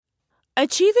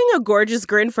Achieving a gorgeous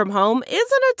grin from home isn't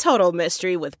a total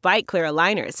mystery with Bite Clear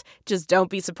aligners. Just don't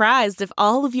be surprised if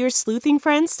all of your sleuthing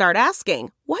friends start asking,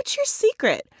 "What's your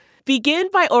secret?" Begin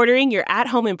by ordering your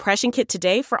at-home impression kit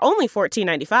today for only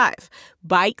 $14.95.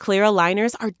 Bite Clear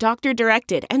aligners are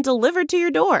doctor-directed and delivered to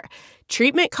your door.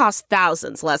 Treatment costs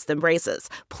thousands less than braces.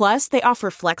 Plus, they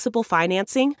offer flexible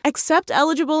financing, accept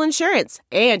eligible insurance,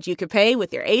 and you can pay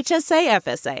with your HSA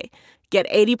FSA. Get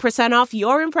 80% off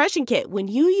your impression kit when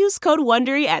you use code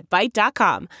WONDERY at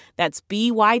Byte.com. That's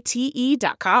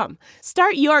BYTE.com.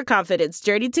 Start your confidence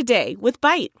journey today with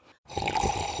Byte.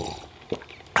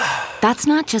 That's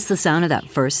not just the sound of that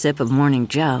first sip of Morning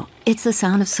Joe. It's the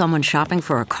sound of someone shopping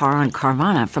for a car on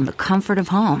Carvana from the comfort of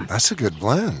home. That's a good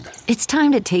blend. It's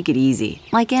time to take it easy,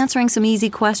 like answering some easy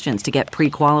questions to get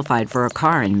pre-qualified for a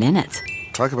car in minutes.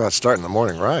 Talk about starting the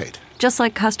morning right. Just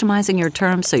like customizing your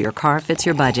terms so your car fits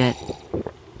your budget.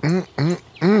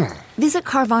 Visit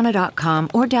Carvana.com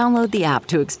or download the app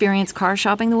to experience car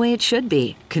shopping the way it should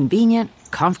be. Convenient,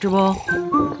 comfortable.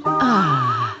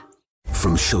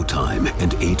 From Showtime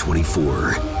and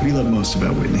A24. What do you love most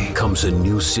about Whitney? Comes a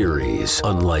new series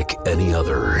unlike any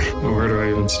other. Well, where do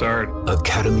I even start?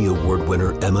 Academy Award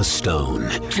winner Emma Stone.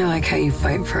 I like how you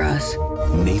fight for us.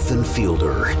 Nathan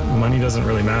Fielder. Money doesn't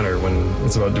really matter when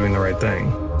it's about doing the right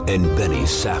thing. And Benny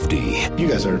Safdie. You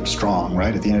guys are strong,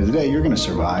 right? At the end of the day, you're going to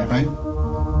survive, right?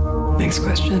 Next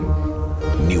question.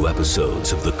 New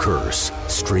episodes of The Curse.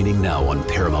 Streaming now on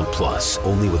Paramount Plus.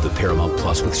 Only with the Paramount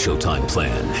Plus with Showtime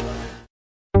plan.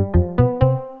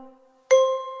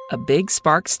 A Big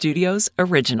Spark Studios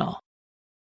original.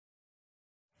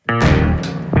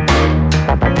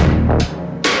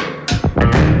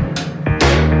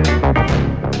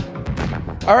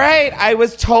 All right, I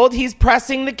was told he's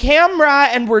pressing the camera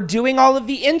and we're doing all of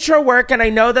the intro work, and I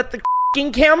know that the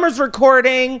f***ing camera's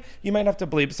recording. You might have to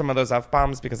bleep some of those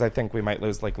F-bombs because I think we might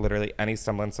lose like literally any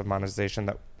semblance of monetization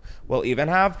that we'll even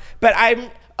have. But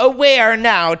I'm aware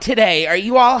now today. Are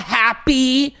you all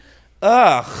happy?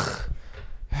 Ugh.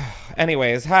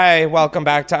 Anyways, hi, welcome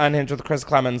back to Unhinged with Chris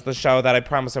Clemens, the show that I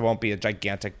promise I won't be a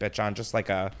gigantic bitch on, just like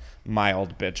a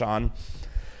mild bitch on.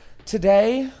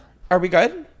 Today, are we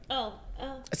good?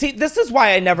 See, this is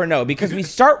why I never know, because we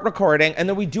start recording and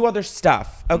then we do other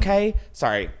stuff, okay?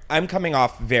 Sorry, I'm coming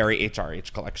off very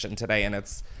HRH collection today, and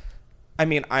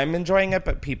I'm enjoying it,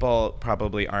 but people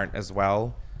probably aren't as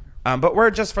well. But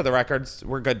we're just, for the records,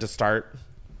 we're good to start.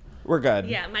 We're good.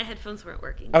 Yeah, my headphones weren't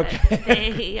working, okay. But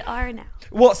they are now.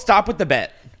 Well, stop with the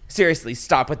bit. Seriously,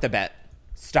 stop with the bit.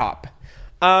 Stop.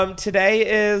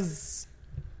 Today is,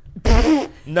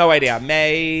 no idea,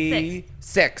 May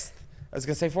 6th. I was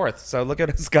going to say 4th, so look at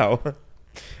us go.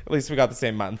 At least we got the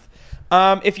same month.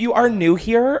 If you are new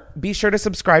here, be sure to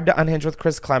subscribe to Unhinged with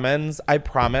Chris Clemens. I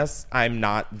promise I'm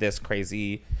not this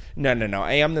crazy. No.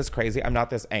 I am this crazy. I'm not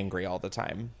this angry all the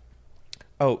time.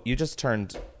 Oh, you just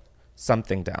turned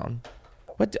something down.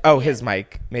 What? Oh, his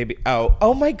mic. Maybe.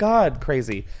 Oh my God.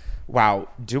 Crazy. Wow.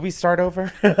 Do we start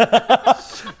over?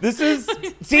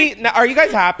 See, now, are you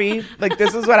guys happy? Like,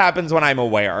 this is what happens when I'm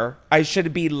aware. I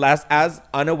should be as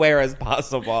unaware as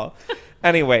possible.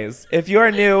 Anyways, if you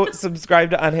are new, subscribe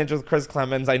to Unhinged with Chris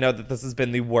Clemens. I know that this has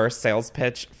been the worst sales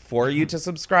pitch for you to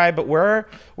subscribe, but we're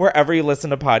wherever you listen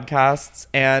to podcasts.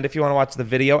 And if you want to watch the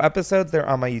video episodes, they're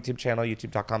on my YouTube channel,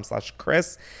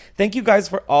 youtube.com/Chris. Thank you guys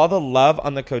for all the love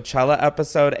on the Coachella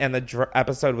episode and the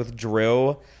episode with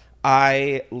Drew.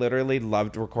 I literally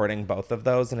loved recording both of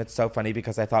those, and it's so funny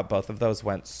because I thought both of those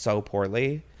went so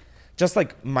poorly. Just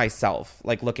like myself,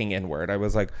 like looking inward, I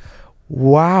was like,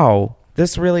 wow,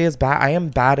 this really is bad. I am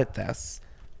bad at this.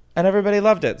 And everybody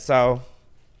loved it. So,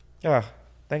 yeah,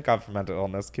 thank God for mental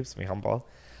illness. Keeps me humble.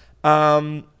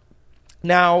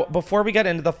 Now, before we get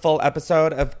into the full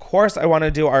episode, of course, I want to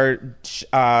do our,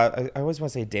 I always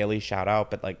want to say daily shout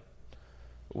out, but like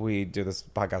we do this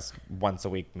podcast once a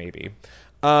week, maybe.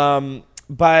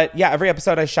 But yeah, every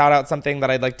episode I shout out something that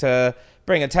I'd like to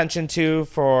bring attention to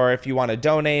for if you want to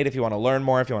donate, if you want to learn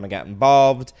more, if you want to get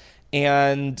involved.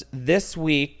 And this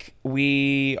week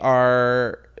this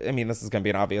is going to be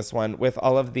an obvious one with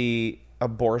all of the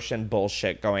abortion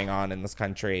bullshit going on in this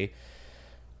country.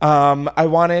 I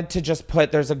wanted to just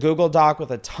there's a Google Doc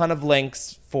with a ton of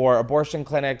links for abortion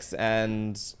clinics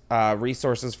and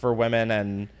resources for women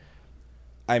and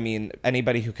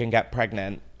anybody who can get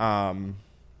pregnant.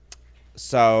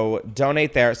 So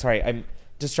donate there. Sorry, I'm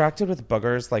distracted with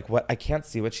boogers. Like what? I can't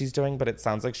see what she's doing, but it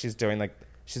sounds like she's doing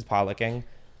she's paw licking.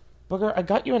 Booger, I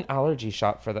got you an allergy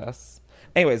shot for this.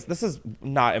 Anyways, this is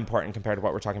not important compared to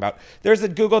what we're talking about. There's a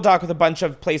Google Doc with a bunch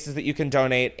of places that you can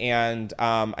donate and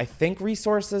I think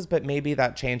resources, but maybe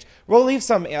that changed. We'll leave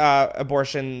some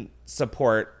abortion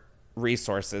support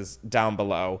resources down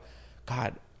below.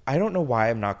 God, I don't know why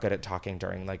I'm not good at talking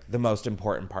during like the most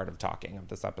important part of talking of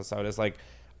this episode is like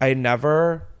I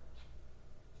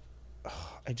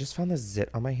just found this zit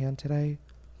on my hand today.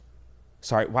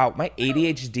 Sorry. Wow. My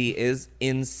ADHD is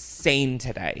insane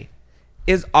today.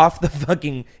 Is off the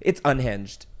fucking, it's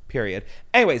unhinged, period.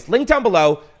 Anyways, link down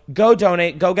below. Go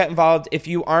donate. Go get involved. If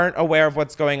you aren't aware of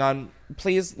what's going on,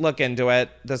 please look into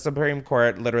it. The Supreme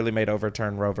Court literally made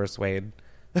overturn Roe versus Wade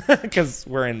because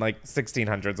we're in like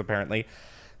 1600s apparently.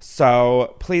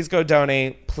 So please go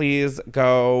donate. Please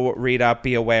go read up,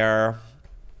 be aware,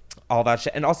 all that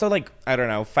shit. And also like, I don't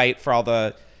know, fight for all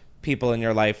the people in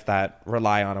your life that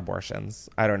rely on abortions.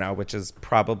 I don't know, which is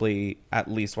probably at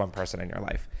least one person in your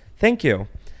life. Thank you.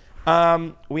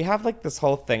 We have like this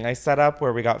whole thing I set up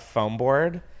where we got foam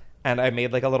board and I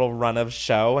made like a little run of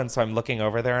show. And so I'm looking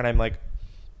over there and I'm like,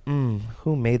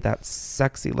 who made that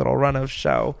sexy little run of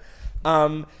show?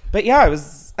 But yeah, I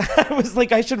was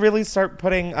like, I should really start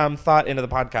putting thought into the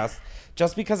podcast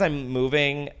just because I'm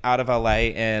moving out of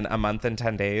LA in a month and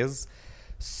 10 days.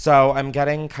 So I'm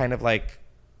getting kind of like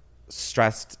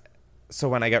stressed. So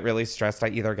when I get really stressed, I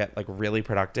either get like really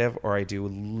productive or I do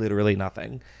literally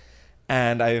nothing.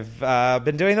 And I've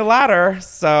been doing the latter.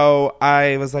 So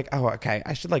I was like, oh, okay,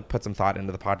 I should like put some thought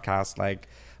into the podcast, like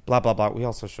blah, blah, blah. We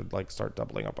also should like start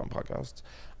doubling up on podcasts.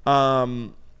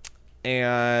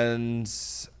 And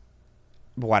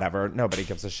whatever. Nobody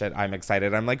gives a shit. I'm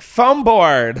excited. I'm like, foam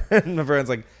board. And everyone's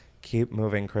like, keep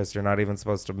moving, Chris. You're not even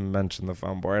supposed to mention the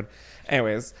foam board.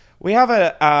 Anyways, we have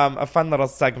a fun little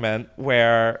segment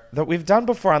that we've done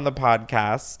before on the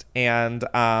podcast. And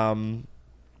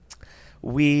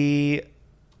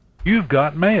You've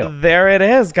got mail. There it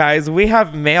is, guys. We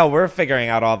have mail. We're figuring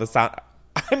out all the sound.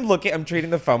 I'm treating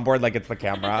the foam board like it's the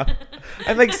camera.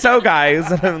 I'm like, so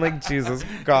guys. And I'm like, Jesus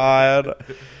God.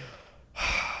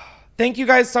 Thank you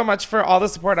guys so much for all the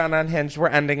support on Unhinged. We're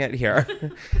ending it here.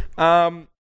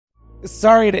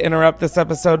 Sorry to interrupt this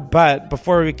episode, but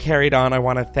before we carried on, I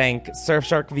want to thank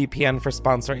Surfshark VPN for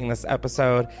sponsoring this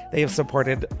episode. They have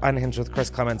supported Unhinged with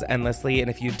Chris Clemens endlessly, and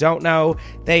if you don't know,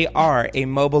 they are a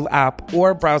mobile app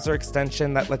or browser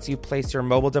extension that lets you place your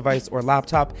mobile device or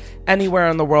laptop anywhere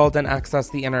in the world and access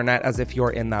the internet as if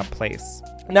you're in that place.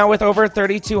 Now, with over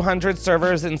 3,200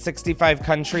 servers in 65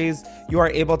 countries, you are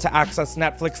able to access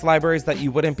Netflix libraries that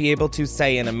you wouldn't be able to,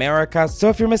 say, in America. So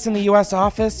if you're missing the US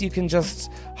office, you can just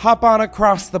hop on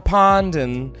across the pond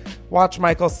and watch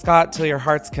Michael Scott till your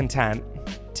heart's content.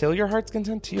 Till your heart's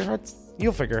content? To your heart's...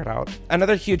 You'll figure it out.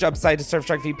 Another huge upside to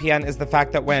Surfshark VPN is the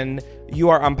fact that when you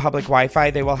are on public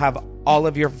Wi-Fi, they will have all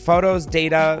of your photos,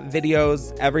 data,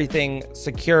 videos, everything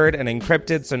secured and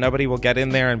encrypted so nobody will get in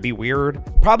there and be weird.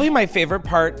 Probably my favorite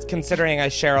part, considering I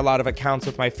share a lot of accounts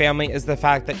with my family, is the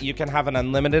fact that you can have an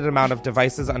unlimited amount of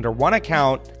devices under one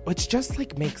account, which just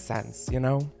like makes sense, you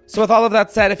know? So with all of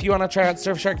that said, if you want to try out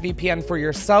Surfshark VPN for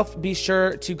yourself, be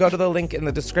sure to go to the link in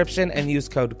the description and use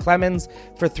code Clemens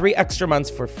for 3 extra months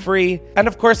for free. And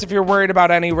of course, if you're worried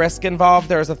about any risk involved,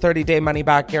 there's a 30-day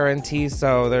money-back guarantee,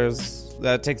 so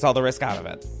that takes all the risk out of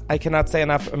it. I cannot say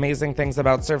enough amazing things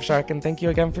about Surfshark, and thank you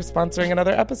again for sponsoring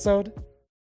another episode.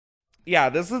 Yeah,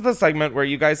 this is the segment where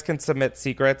you guys can submit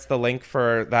secrets. The link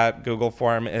for that Google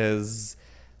form is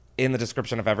in the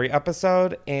description of every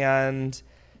episode, and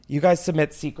you guys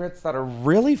submit secrets that are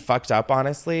really fucked up,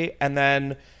 honestly, and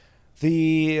then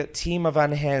the team of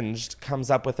Unhinged comes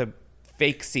up with a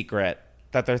fake secret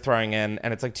that they're throwing in,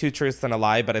 and it's like 2 truths and a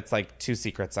lie, but it's like 2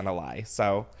 secrets and a lie.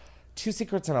 So 2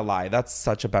 secrets and a lie. That's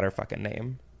such a better fucking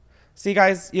name. See,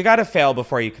 guys, you gotta fail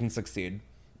before you can succeed.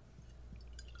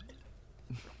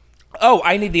 Oh,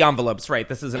 I need the envelopes. Right,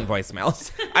 this isn't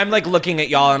voicemails. I'm like looking at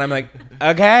y'all and I'm like,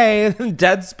 okay,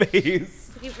 dead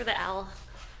space. Looking for the owl.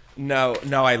 No,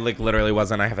 I like literally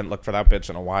wasn't. I haven't looked for that bitch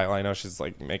in a while. I know she's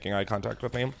like making eye contact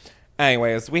with me.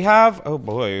 Anyways, we have, oh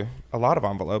boy, a lot of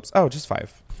envelopes. Oh, just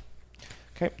 5.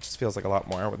 Okay, it just feels like a lot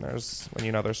more when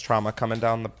there's trauma coming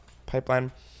down the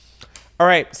pipeline. All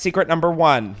right, secret number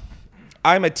 1.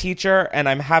 I'm a teacher and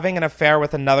I'm having an affair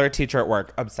with another teacher at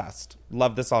work. Obsessed.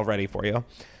 Love this already for you.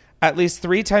 At least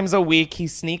 3 times a week, he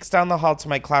sneaks down the hall to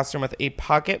my classroom with a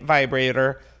pocket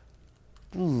vibrator,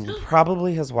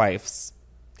 probably his wife's,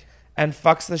 and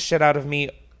fucks the shit out of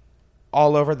me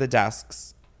all over the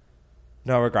desks.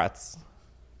 No regrets.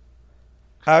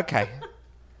 Okay.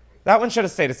 That one should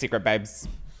have stayed a secret, babes.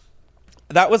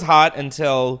 That was hot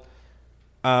until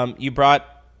you brought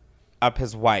up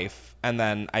his wife, and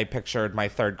then I pictured my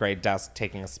 3rd grade desk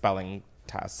taking a spelling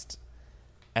test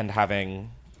and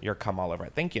having your cum all over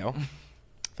it. Thank you.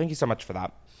 Thank you so much for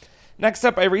that. Next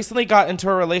up, I recently got into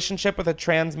a relationship with a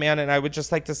trans man, and I would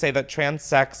just like to say that trans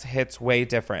sex hits way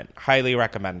different. Highly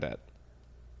recommend it.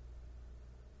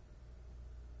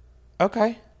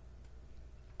 Okay.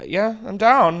 Yeah, I'm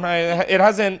down. It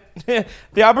hasn't,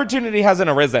 the opportunity hasn't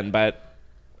arisen, but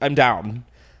I'm down.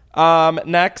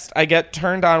 Next, I get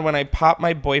turned on when I pop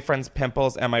my boyfriend's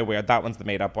pimples. Am I weird? That one's the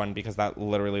made up one because that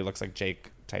literally looks like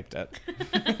Jake typed it.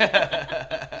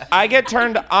 I get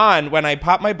turned on when I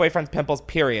pop my boyfriend's pimples,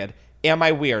 period. Am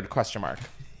I weird? Question mark.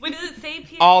 What does it say,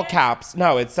 period? All caps.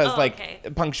 No, it says okay.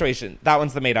 Punctuation. That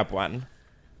one's the made up one.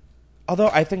 Although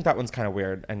I think that one's kind of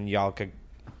weird, and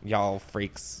y'all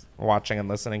freaks watching and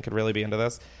listening could really be into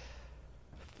this.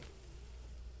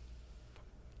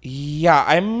 Yeah,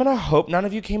 I'm gonna hope none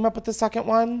of you came up with the second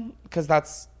one because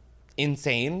that's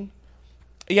insane.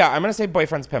 Yeah, I'm gonna say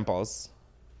boyfriend's pimples.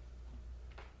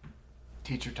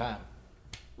 Teacher time.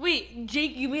 Wait,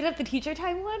 Jake, you made up the teacher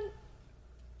time one?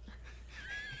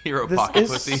 Hero This pocket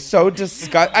is pussy. so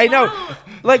disgusting. I know.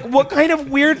 Like, what kind of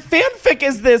weird fanfic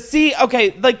is this? See,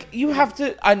 okay, like, you have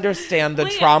to understand the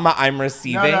trauma I'm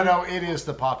receiving. No. It is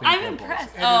the popping I'm pimples. impressed.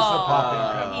 It is the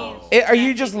popping pimples. Are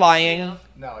you just lying?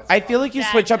 No, it's I feel like you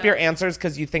switch up your joke. answers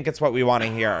because you think it's what we want to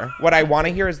hear. What I want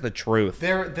to hear is the truth.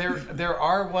 There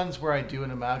are ones where I do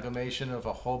an amalgamation of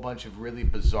a whole bunch of really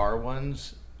bizarre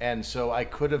ones, and so I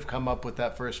could have come up with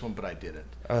that first one, but I didn't.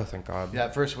 Oh, thank God.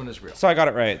 That first one is real. So I got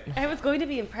it right. I was going to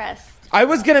be impressed. I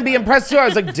was going to be impressed too. I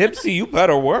was like, Dipsy, you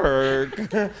better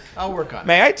work. I'll work on it.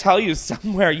 May I tell you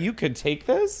somewhere you could take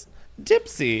this?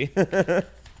 Dipsy.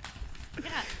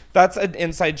 Yeah. That's an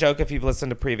inside joke if you've listened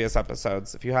to previous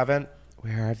episodes. If you haven't,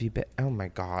 where have you been? Oh my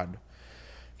God.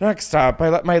 Next up, I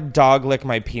let my dog lick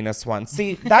my penis once.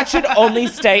 See, that should only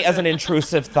stay as an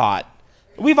intrusive thought.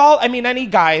 Any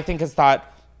guy I think has thought,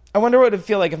 I wonder what it would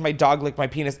feel like if my dog licked my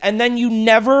penis. And then you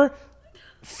never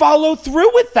follow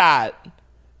through with that.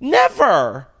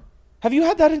 Never. Have you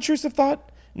had that intrusive thought?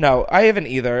 No, I haven't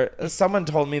either. Someone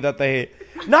told me that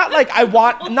it's not like I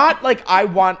want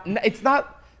it.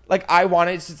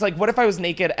 It's just like, what if I was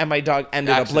naked and my dog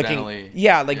ended up licking?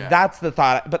 Yeah, that's the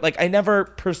thought. But like, I never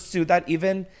pursued that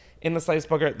even in the slightest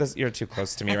booger. You're too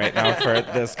close to me right now for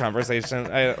this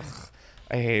conversation. I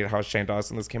hate how Shane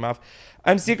Dawson this came off.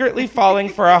 I'm secretly falling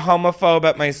for a homophobe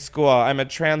at my school. I'm a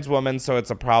trans woman, so it's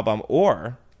a problem.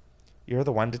 Or you're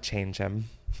the one to change him.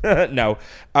 No.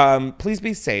 Please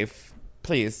be safe.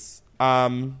 Please.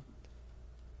 Wow.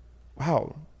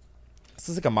 This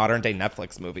is like a modern day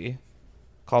Netflix movie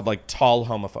called like Tall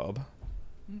Homophobe.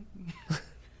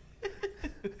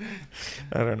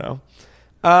 I don't know.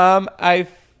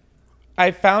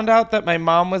 I found out that my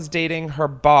mom was dating her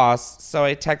boss, so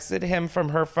I texted him from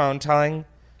her phone telling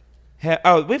him.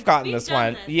 Oh, we've gotten this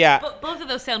one. This. Yeah. Both of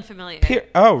those sound familiar.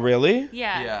 Oh, really?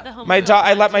 Yeah. The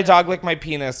I let my dog lick my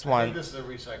penis one. I think this is a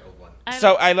recycled one.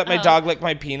 So I let my dog lick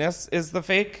my penis is the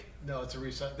fake? No, it's a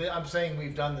recycled. I'm saying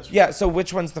we've done this one. Yeah, so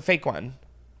which one's the fake one?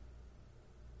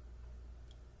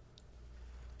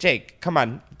 Jake, come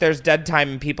on. There's dead time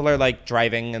and people are like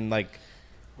driving and like.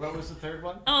 What was the third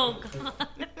one? Oh, God.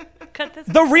 Cut this.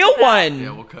 The real one.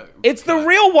 Yeah, we'll cut. It's the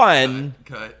real one.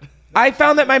 Cut. I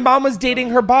found that my mom was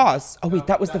dating her boss. Oh, wait,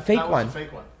 that was the fake one. That was the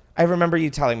fake one. I remember you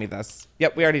telling me this.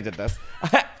 Yep, we already did this.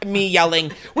 Me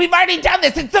yelling, we've already done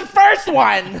this. It's the first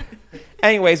one.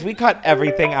 Anyways, we cut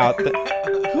everything out.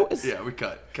 Who is? Yeah, we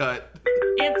cut. Cut.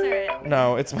 Answer it.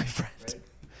 No, it's my friend.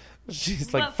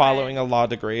 She's like What following friend? a law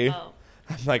degree. Oh.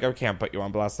 I'm like, I can't put you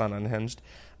on blast on Unhinged.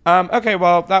 Okay,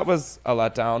 well, that was a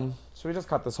letdown. Should we just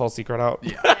cut this whole secret out?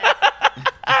 Yeah.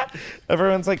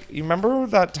 Everyone's like, you remember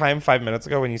that time 5 minutes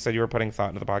ago when you said you were putting thought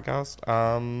into the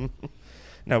podcast?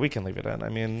 No, we can leave it in. I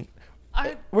mean,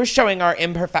 we're showing our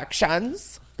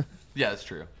imperfections. Yeah, that's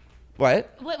true.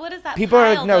 What? What is that? People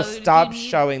are pile, like, no, though? stop Do you need-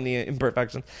 showing the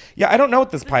imperfections. Yeah, I don't know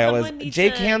what this pile is. someone need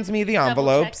Jake to hands me the double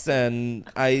envelopes, check? and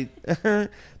I.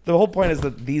 The whole point is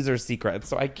that these are secrets,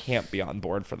 so I can't be on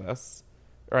board for this,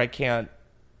 or I can't.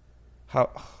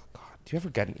 How? Oh God, do you ever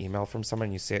get an email from someone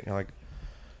and you see it and you're like,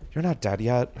 "You're not dead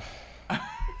yet."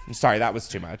 I'm sorry, that was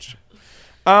too much.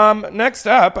 Next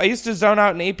up, I used to zone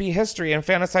out in AP history and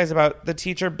fantasize about the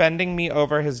teacher bending me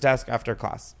over his desk after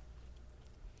class.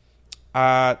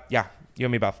 Yeah, you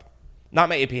and me both. Not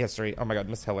my AP history. Oh my God,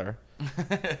 Miss Hiller.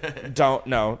 Don't,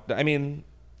 no. I mean,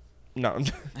 no.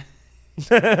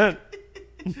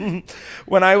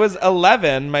 When I was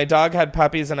 11, my dog had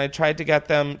puppies and I tried to get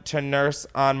them to nurse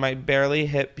on my barely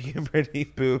hit puberty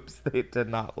boobs. They did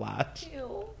not latch.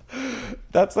 Ew.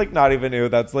 That's like not even new.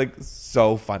 That's like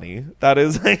so funny. That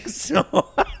is like so.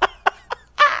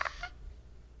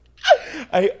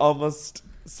 I almost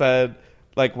said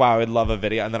like, wow, I'd love a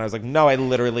video. And then I was like, no, I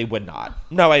literally would not.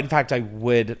 No, in fact, I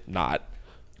would not.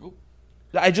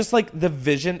 I just like the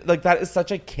vision. Like that is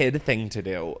such a kid thing to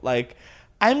do. Like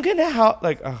I'm going to help.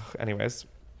 Like, oh, anyways.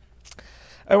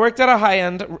 I worked at a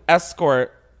high-end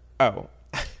escort. Oh.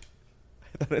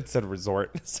 I thought it said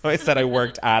resort. So I said I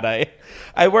worked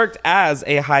as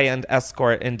a high-end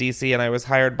escort in D.C. and I was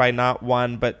hired by not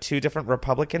one but two different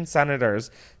Republican senators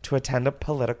to attend a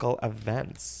political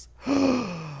events.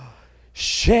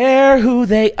 Share who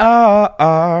they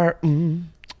are.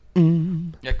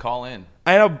 Yeah, call in.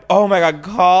 I know. Oh my God.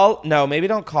 Call. No, maybe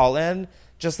don't call in.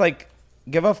 Just like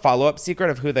give a follow-up secret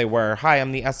of who they were. Hi,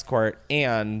 I'm the escort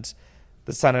and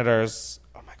the senators.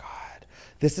 Oh my God.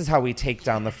 This is how we take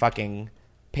down the fucking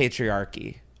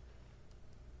patriarchy.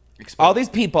 All these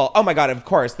people, oh my God, of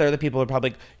course, they're the people who are probably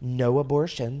like, no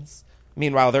abortions.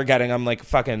 Meanwhile, they're getting them like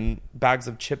fucking bags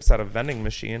of chips out of vending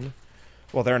machine.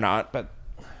 Well, they're not, but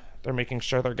they're making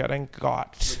sure they're getting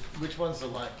got. Which one's the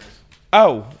line?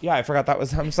 Oh, yeah, I forgot that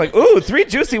was, I'm just like, ooh, 3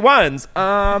 juicy ones.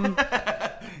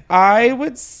 I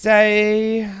would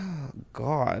say, oh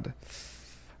God,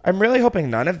 I'm really hoping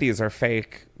none of these are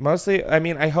fake. Mostly, I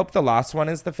mean, I hope the last one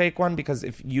is the fake one because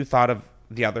if you thought of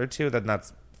the other two, then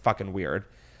that's fucking weird.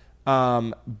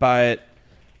 But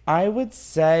I would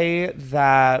say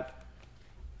that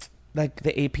like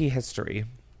the AP history.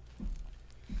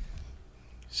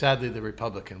 Sadly, the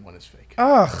Republican one is fake.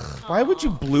 Ugh, why would you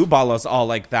blue ball us all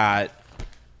like that?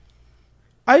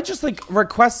 I just like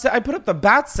requested, I put up the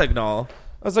bat signal.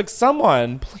 I was like,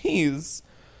 someone, please.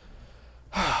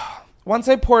 Once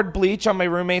I poured bleach on my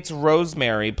roommate's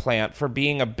rosemary plant for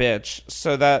being a bitch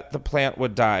so that the plant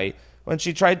would die. When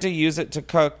she tried to use it to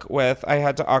cook with, I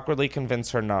had to awkwardly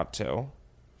convince her not to.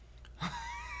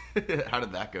 How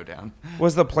did that go down?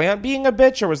 Was the plant being a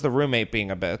bitch or was the roommate being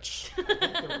a bitch?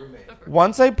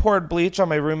 Once I poured bleach on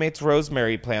my roommate's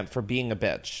rosemary plant for being a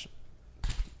bitch.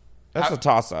 That's a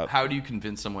toss-up. How do you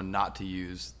convince someone not to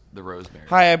use the rosemary?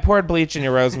 Hi, I poured bleach in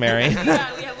your rosemary.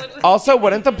 Also,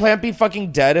 wouldn't the plant be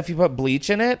fucking dead if you put bleach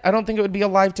in it? I don't think it would be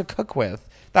alive to cook with.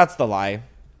 That's the lie.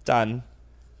 Done.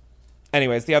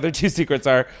 Anyways, the other two secrets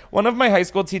are, one of my high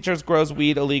school teachers grows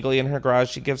weed illegally in her garage.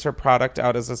 She gives her product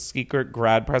out as a secret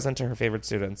grad present to her favorite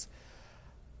students.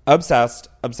 Obsessed,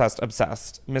 obsessed,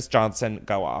 obsessed. Miss Johnson,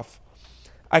 go off.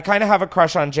 I kind of have a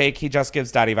crush on Jake. He just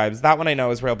gives daddy vibes. That one I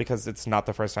know is real because it's not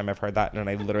the first time I've heard that, and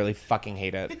I literally fucking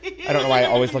hate it. I don't know why I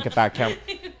always look at that camera.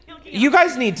 You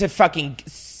guys need to fucking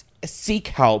seek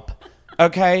help,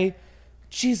 okay?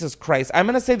 Jesus Christ. I'm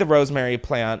going to say the rosemary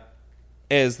plant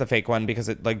is the fake one because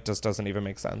it like just doesn't even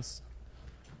make sense.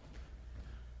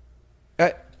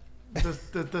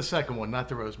 The second one, not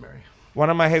the rosemary. One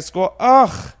of my high school.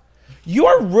 Ugh. You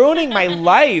are ruining my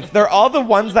life. They're all the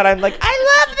ones that I'm like,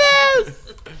 I love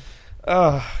this.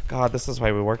 Oh, God, this is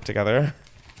why we work together.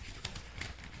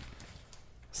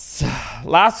 So,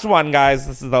 last one, guys.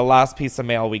 This is the last piece of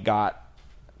mail we got.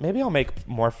 Maybe I'll make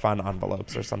more fun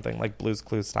envelopes or something, like Blue's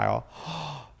Clues style.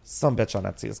 Some bitch on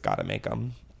Etsy has got to make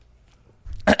them.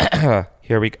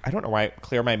 Here we go. I don't know why I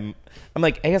clear my... I'm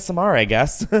like, ASMR, I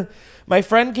guess. My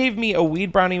friend gave me a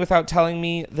weed brownie without telling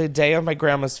me the day of my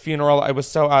grandma's funeral. I was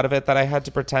so out of it that I had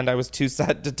to pretend I was too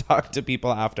sad to talk to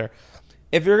people after.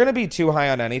 If you're going to be too high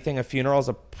on anything, a funeral is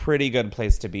a pretty good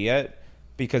place to be at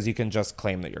because you can just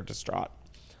claim that you're distraught.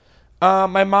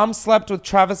 My mom slept with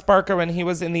Travis Barker when he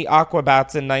was in the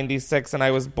Aquabats in 96 and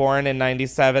I was born in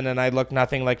 97 and I look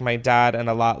nothing like my dad and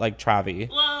a lot like Travi.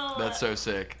 Whoa. That's so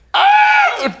sick.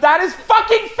 If that is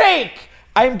fucking fake,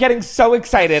 I'm getting so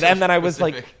excited. So and then I was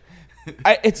specific.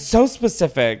 Like, it's so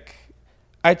specific.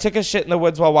 I took a shit in the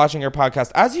woods while watching your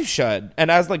podcast, as you should.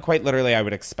 And as like quite literally I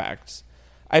would expect.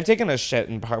 I've taken a shit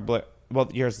in public. Well,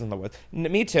 yours in the woods.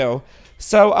 Me too.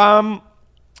 So, I'm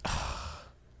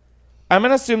going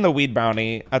to assume the weed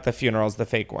brownie at the funeral is the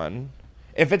fake one.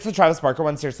 If it's the Travis Barker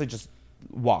one, seriously, just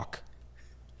walk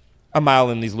a mile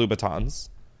in these Louboutins.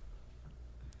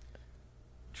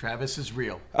 Travis is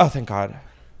real. Oh, thank God.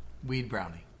 Weed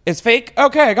brownie. Is fake?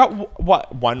 Okay, I got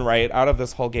one right out of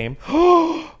this whole game.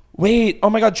 Wait, oh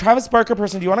my God, Travis Barker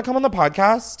person, do you want to come on the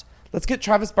podcast? Let's get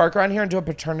Travis Barker on here and do a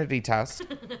paternity test.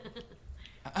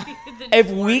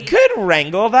 If we could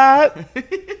wrangle that.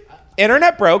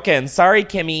 Internet broken. Sorry,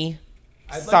 Kimmy.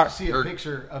 I'd like to see a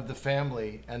picture of the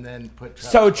family and then put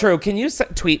Travis So true. Can you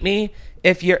tweet me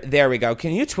if you're... There we go.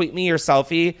 Can you tweet me your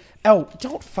selfie? Oh,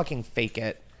 don't fucking fake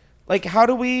it. Like, how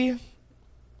do we...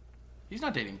 He's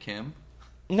not dating Kim.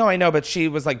 No, I know, but she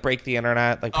was like break the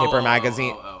internet, like Paper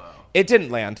Magazine. it didn't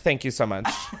land. Thank you so much.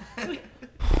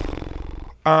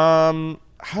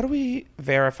 How do we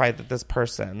verify that this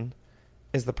person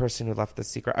is the person who left this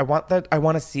secret? I want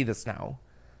to see this now.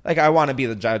 Like, I want to be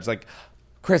the judge. Like,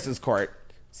 Chris's court.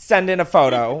 Send in a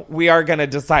photo. We are going to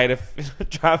decide if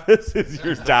Travis is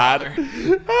your dad.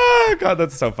 Oh, God,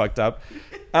 that's so fucked up.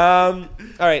 All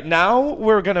right, now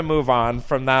we're going to move on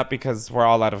from that because we're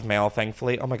all out of mail,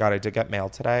 thankfully. Oh, my God, I did get mail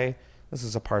today. This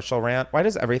is a partial rant. Why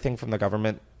does everything from the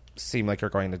government seem like you're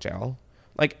going to jail?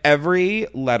 Like, every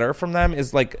letter from them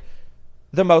is, like,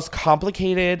 the most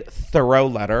complicated, thorough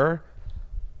letter.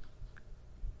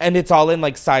 And it's all in,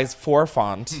 like, size 4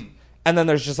 font. And then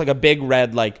there's just, like, a big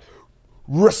red, like,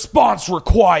 response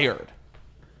required.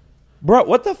 Bro,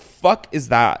 what the fuck is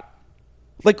that?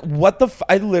 Like, what the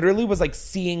I literally was, like,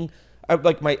 seeing... I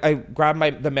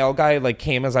grabbed the mail guy, like,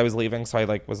 came as I was leaving. So I,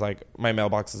 like, was like, my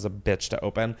mailbox is a bitch to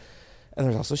open. And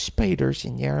there's also spiders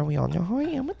in there. And we all know how I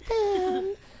am with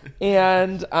them.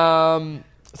 And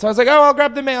so I was like, oh, I'll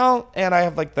grab the mail. And I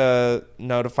have, like, the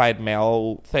notified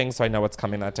mail thing, so I know what's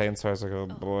coming that day. And so I was like, oh,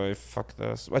 boy, fuck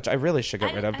this. Which I really should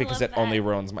get rid of because it only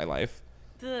ruins my life.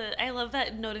 I love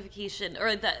that notification.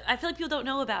 Or that I feel like people don't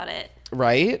know about it.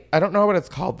 Right? I don't know what it's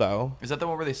called, though. Is that the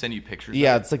one where they send you pictures?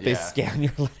 Yeah, it's like they scan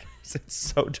your letters. It's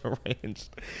so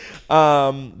deranged.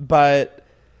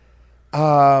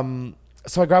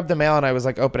 So I grabbed the mail and I was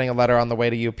like opening a letter on the way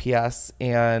to UPS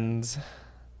and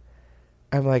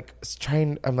I'm like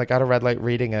at a red light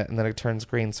reading it and then it turns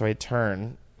green. So I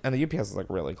turn and the UPS is like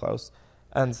really close.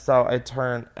 And so I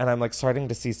turn and I'm like starting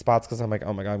to see spots because I'm like,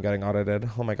 oh my God, I'm getting audited.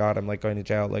 Oh my God, I'm like going to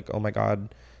jail. Like, oh my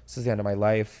God, this is the end of my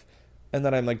life. And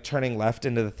then I'm like turning left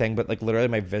into the thing, but like literally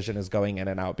my vision is going in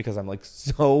and out because I'm like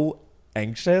so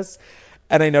anxious.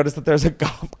 And I noticed that there's a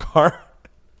cop car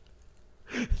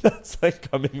that's like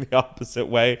coming the opposite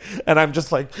way. And I'm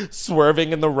just like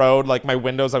swerving in the road. Like my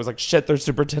windows, I was like, shit, they're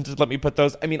super tinted. Let me put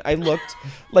those. I mean, I looked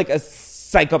like a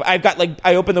psycho. I've got like,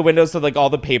 I opened the windows so like all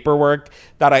the paperwork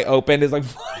that I opened is like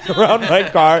flying around my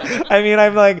car. I mean,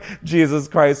 I'm like, Jesus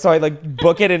Christ. So I like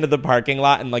book it into the parking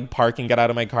lot and like park and get out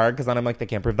of my car. Cause then I'm like, they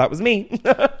can't prove that was me.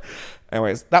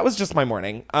 Anyways, that was just my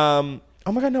morning. Oh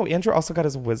my God, no, Andrew also got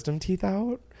his wisdom teeth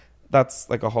out. That's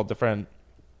like a whole different...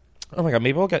 Oh my God,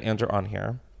 maybe we'll get Andrew on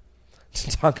here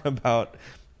to talk about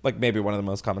like maybe one of the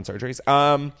most common surgeries.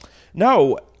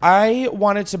 No, I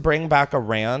wanted to bring back a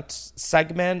rant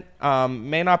segment.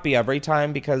 May not be every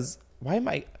time because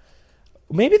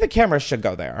maybe the camera should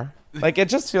go there. Like it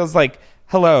just feels like,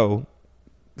 hello,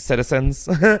 citizens.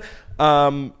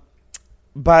 But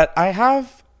I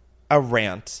have a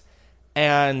rant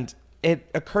and it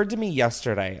occurred to me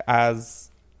yesterday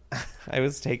as I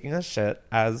was taking a shit,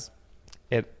 as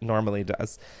it normally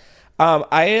does.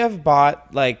 I have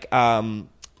bought like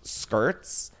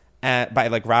skirts by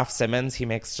like Raf Simons. He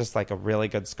makes just like a really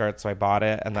good skirt, so I bought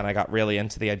it, and then I got really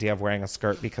into the idea of wearing a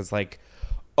skirt because like,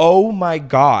 oh my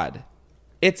God,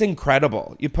 it's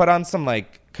incredible. You put on some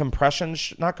like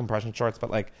not compression shorts, but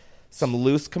like some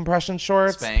loose compression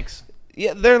shorts. Spanx.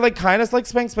 Yeah, they're like kind of like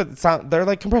Spanx, but they're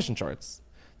like compression shorts.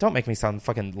 Don't make me sound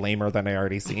fucking lamer than I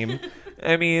already seem.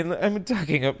 I mean, I'm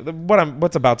talking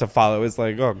what's about to follow is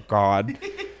like, oh God.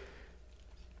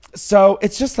 So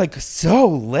it's just like so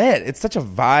lit. It's such a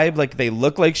vibe. Like they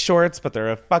look like shorts, but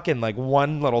they're a fucking like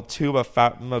one little tube of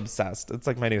fat. I'm obsessed. It's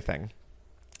like my new thing.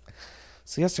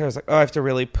 So yesterday I was like, oh, I have to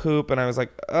really poop. And I was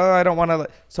like, oh, I don't want to.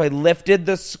 So I lifted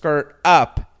the skirt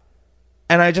up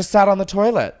and I just sat on the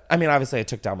toilet. I mean, obviously I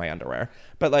took down my underwear,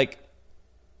 but like,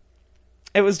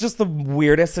 it was just the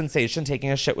weirdest sensation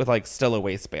taking a shit with like still a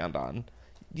waistband on.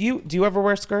 Do you ever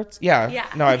wear skirts? Yeah.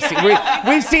 No, I've seen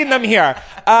we've seen them here.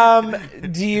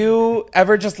 Do you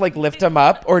ever just like lift them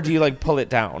up or do you like pull it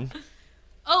down?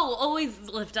 Oh, always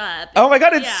lift up. Oh my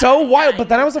God, it's so wild. But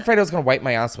then I was afraid I was gonna wipe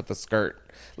my ass with the skirt.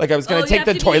 Like I was gonna take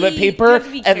the toilet paper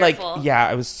and like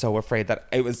I was so afraid that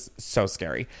it was so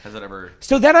scary. Has it ever?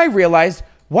 So then I realized,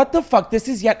 what the fuck? This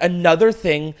is yet another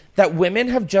thing that women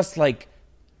have just like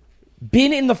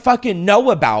been in the fucking know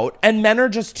about, and men are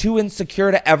just too insecure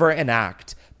to ever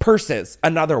enact. Purses,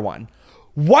 another one.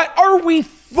 What are we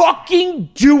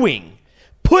fucking doing?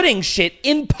 Putting shit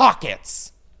in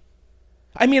pockets.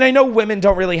 I mean, I know women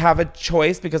don't really have a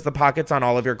choice because the pockets on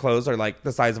all of your clothes are like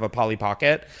the size of a Polly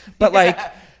Pocket. But like,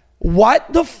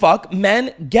 what the fuck?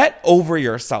 Men, get over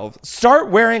yourself.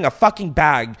 Start wearing a fucking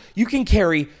bag. You can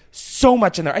carry so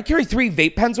much in there. I carry 3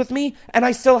 vape pens with me and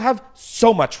I still have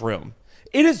so much room.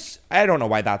 It is, I don't know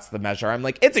why that's the measure. I'm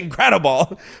like, it's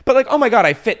incredible. But like, oh my God,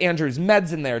 I fit Andrew's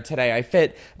meds in there today. I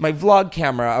fit my vlog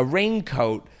camera, a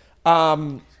raincoat.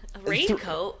 A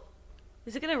raincoat?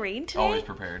 Is it going to rain today? Always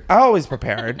prepared. Always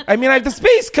prepared. I mean, I have the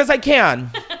space because I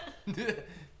can.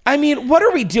 I mean, what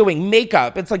are we doing?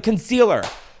 Makeup. It's like concealer.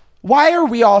 Why are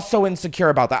we all so insecure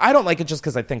about that? I don't like it just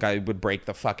because I think I would break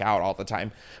the fuck out all the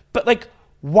time. But like,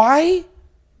 why?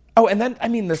 Oh, and then, I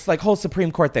mean, this like whole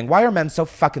Supreme Court thing. Why are men so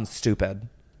fucking stupid?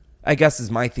 I guess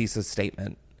is my thesis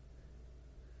statement.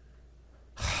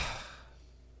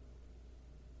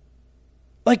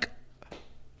 Like,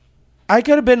 I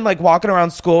could have been like walking around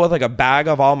school with like a bag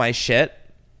of all my shit.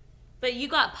 But you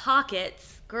got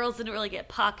pockets. Girls didn't really get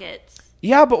pockets.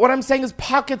 Yeah, but what I'm saying is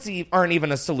pockets aren't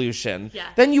even a solution. Yeah.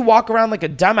 Then you walk around like a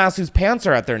dumbass whose pants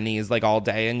are at their knees like all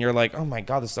day, and you're like, oh my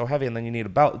God, this is so heavy, and then you need a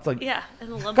belt. It's like, yeah,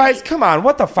 and lumpy, guys, come on,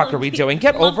 what the fuck are we doing?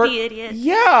 Get over it. Idiots.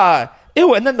 Yeah.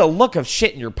 Ew, and then the look of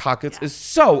shit in your pockets is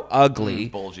so ugly.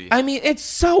 Bulgy. I mean, it's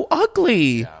so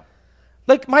ugly. Yeah.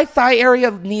 Like, my thigh area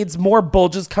needs more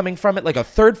bulges coming from it, like a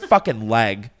third fucking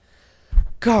leg.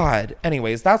 God.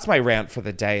 Anyways, that's my rant for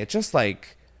the day. It's just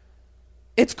like...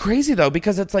 It's crazy, though,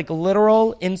 because it's like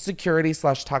literal insecurity /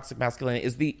 toxic masculinity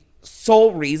is the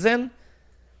sole reason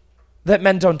that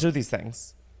men don't do these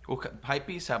things. Well,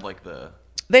 hypebeasts have like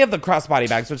They have the crossbody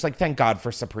bags, which like thank God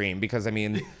for Supreme, because I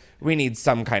mean, we need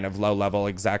some kind of low-level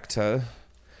exec to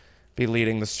be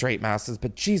leading the straight masses.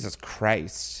 But Jesus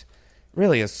Christ, it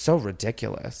really is so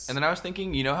ridiculous. And then I was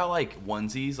thinking, you know how like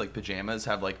onesies, like pajamas,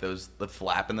 have like the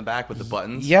flap in the back with the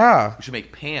buttons? Yeah. We should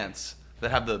make pants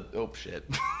that have the... Oh, shit.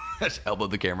 I just elbowed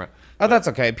the camera. Oh, that's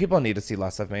okay. People need to see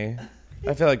less of me.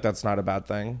 I feel like that's not a bad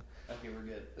thing. Okay, we're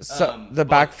good. So the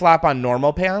back flap on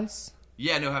normal pants?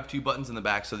 Yeah, no, have 2 buttons in the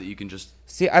back so that you can just...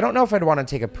 See, I don't know if I'd want to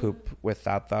take a poop with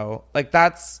that, though. Like,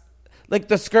 that's... Like,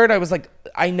 the skirt, I was like,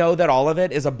 I know that all of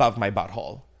it is above my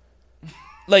butthole.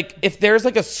 Like, if there's,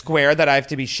 like, a square that I have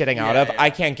to be shitting out of,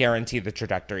 I can't guarantee the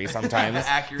trajectory sometimes.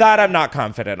 That I'm not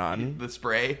confident on. The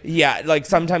spray? Yeah, like,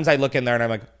 sometimes I look in there and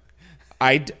I'm like,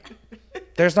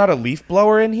 there's not a leaf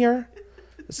blower in here?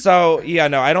 So, yeah,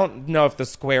 no, I don't know if the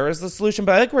square is the solution,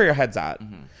 but I like where your head's at.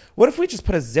 Mm-hmm. What if we just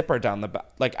put a zipper down the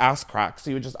like ass crack, so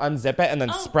you would just unzip it and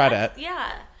then spread it?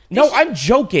 Yeah. I'm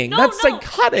joking. That's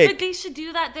psychotic. They should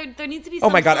do that. There needs to be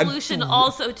some solution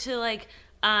also to like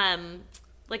a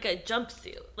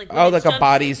jumpsuit. Like a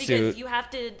bodysuit. Because you have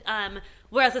to...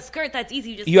 whereas a skirt, that's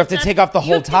easy. You have to take off the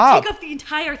whole top. Take off the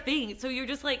entire thing. So you're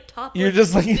just like topless. You're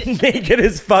just like naked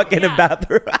as fuck in a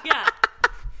bathroom. Yeah.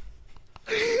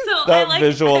 So that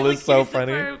visual is so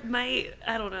funny. I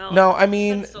don't know. No, I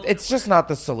mean, it's just not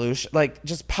the solution. Like,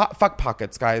 just fuck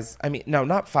pockets, guys. I mean, no,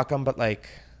 not fuck them, but like,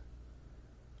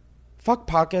 fuck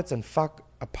pockets and fuck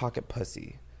a pocket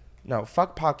pussy. No,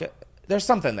 fuck pocket. There's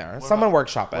something there. Someone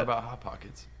workshop it. What about Hot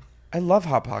Pockets? I love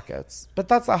Hot Pockets, but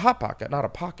that's a Hot Pocket, not a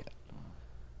pocket.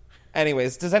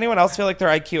 Anyways, does anyone else feel like their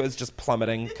IQ is just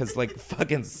plummeting? Because, like,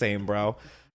 fucking same, bro.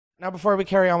 Now, before we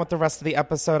carry on with the rest of the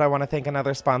episode, I want to thank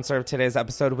another sponsor of today's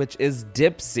episode, which is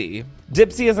Dipsea.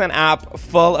 Dipsea is an app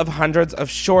full of hundreds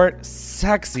of short,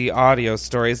 sexy audio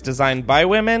stories designed by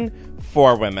women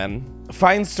for women.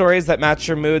 Find stories that match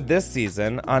your mood this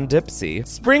season on Dipsea.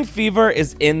 Spring fever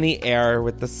is in the air.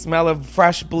 With the smell of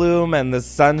fresh bloom and the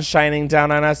sun shining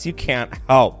down on us, you can't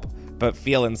help but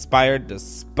feel inspired to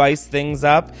spice things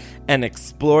up and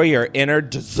explore your inner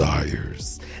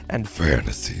desires and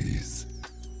fantasies.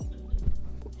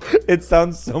 It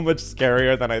sounds so much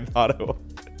scarier than I thought it would.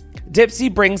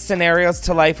 Dipsea brings scenarios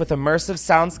to life with immersive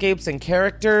soundscapes and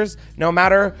characters, no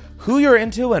matter who you're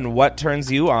into and what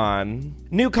turns you on.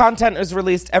 New content is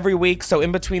released every week, so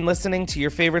in between listening to your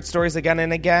favorite stories again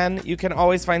and again, you can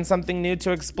always find something new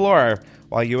to explore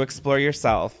while you explore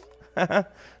yourself.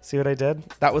 See what I did?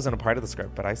 That wasn't a part of the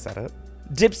script, but I said it.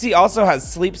 Dipsea also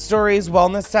has sleep stories,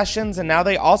 wellness sessions, and now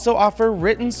they also offer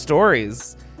written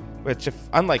stories, which, if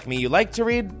unlike me, you like to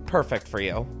read, perfect for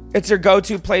you. It's your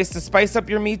go-to place to spice up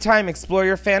your me time, explore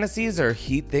your fantasies, or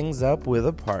heat things up with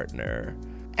a partner.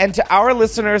 And to our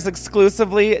listeners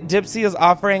exclusively, Dipsea is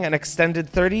offering an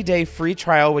extended 30-day free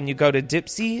trial when you go to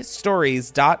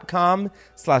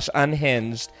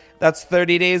dipseastories.com/unhinged. That's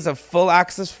 30 days of full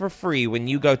access for free when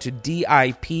you go to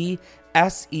DIPSEA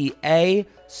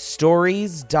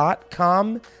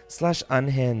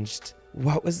stories.com/unhinged.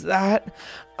 What was that?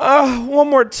 One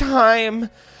more time.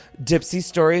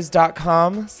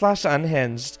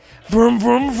 Dipseastories.com/unhinged. Vroom,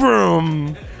 vroom,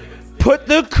 vroom. Put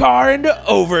the car into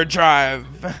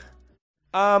overdrive.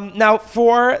 Now,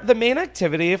 for the main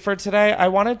activity for today, I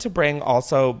wanted to bring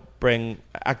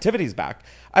activities back.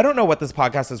 I don't know what this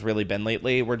podcast has really been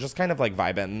lately. We're just kind of like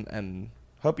vibing, and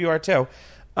hope you are too.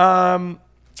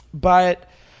 But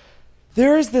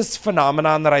there is this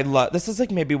phenomenon that I love. This is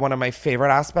like maybe one of my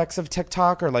favorite aspects of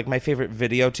TikTok, or like my favorite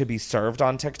video to be served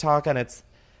on TikTok. And it's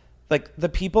like the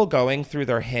people going through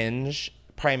their Hinge,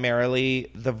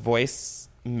 primarily the voice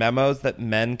memos that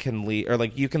men can leave, or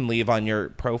like you can leave on your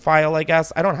profile, I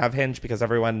guess. I don't have Hinge because I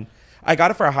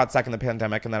got it for a hot second in the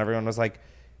pandemic, and then everyone was like,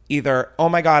 either, oh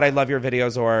my God, I love your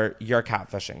videos, or you're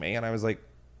catfishing me. And I was like,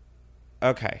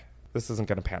 okay, this isn't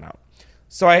going to pan out.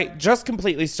 So I just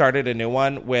completely started a new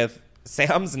one with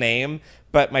Sam's name,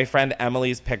 but my friend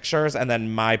Emily's pictures, and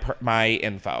then my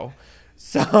info.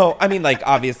 So, I mean, like,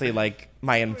 obviously, like,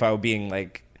 my info being,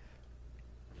 like,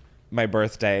 my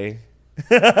birthday.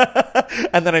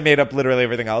 And then I made up literally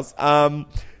everything else. Oh,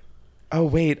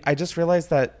 wait, I just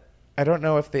realized that I don't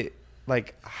know if the,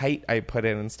 like, height I put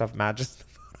in and stuff matches the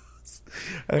photos.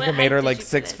 I think I made her, like,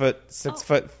 6 foot,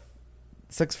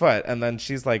 and then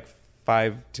she's, like,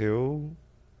 5'2",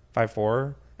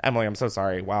 5'4". Emily, I'm so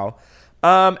sorry. Wow.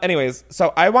 Anyways,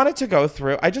 so I wanted to go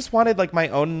through. I just wanted like my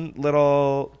own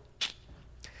little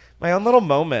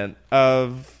moment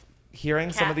of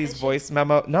hearing some of these voice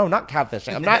memo. No, not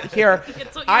catfishing. I'm not here.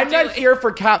 Not here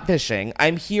for catfishing.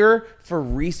 I'm here for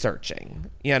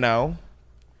researching, you know?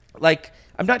 Like,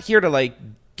 I'm not here to like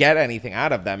get anything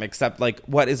out of them except like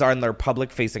what is on their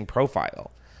public facing profile.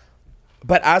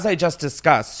 But as I just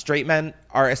discussed, straight men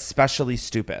are especially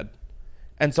stupid.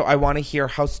 And so I want to hear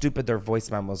how stupid their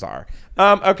voice memos are.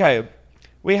 Okay.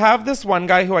 We have this one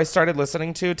guy who I started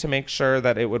listening to make sure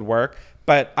that it would work.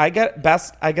 But I get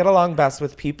along best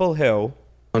with people who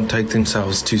don't take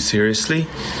themselves too seriously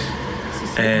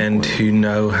and who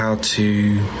know how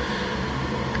to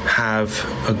have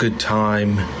a good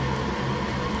time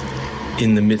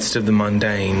in the midst of the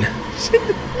mundane.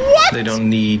 What? They don't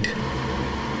need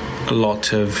a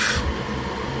lot of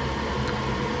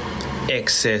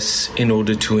excess in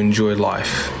order to enjoy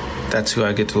life. That's who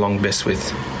I get along best with.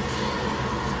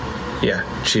 Yeah,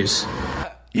 cheers.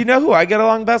 You know who I get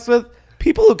along best with?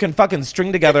 People who can fucking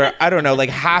string together, I don't know, like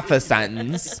half a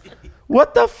sentence.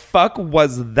 What the fuck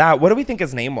was that? What do we think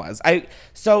his name was?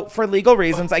 So for legal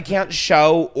reasons, I can't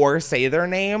show or say their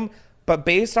name, but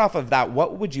based off of that,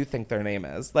 what would you think their name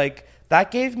is? Like, that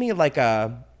gave me like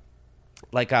a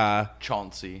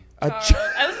Chauncey. I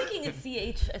was thinking a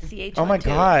CH. Oh my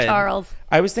God. Charles.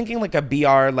 I was thinking like a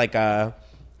BR, like a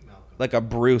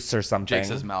Bruce or something. Jake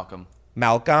says Malcolm.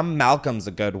 Malcolm's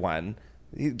a good one.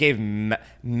 He gave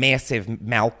massive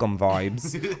Malcolm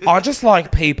vibes. I just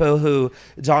like people who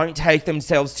don't take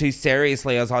themselves too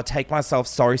seriously, as I take myself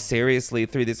so seriously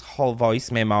through this whole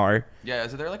voice memo. Yeah,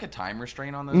 is there like a time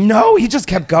restraint on this? No, he just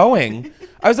kept going.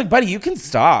 I was like, buddy, you can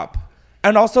stop.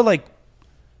 And also, like,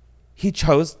 he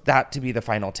chose that to be the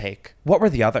final take. What were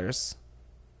the others?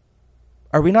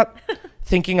 Are we not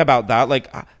thinking about that?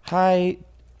 Like, hi.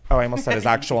 Oh, I almost said his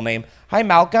actual name. Hi,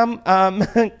 Malcolm.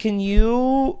 Can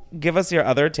you give us your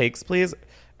other takes, please?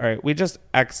 All right, we just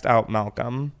X'd out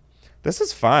Malcolm. This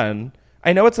is fun.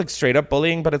 I know it's like straight up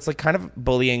bullying, but it's like kind of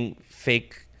bullying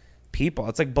fake people.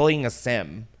 It's like bullying a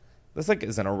sim. This like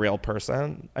isn't a real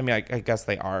person. I mean, I guess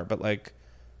they are, but like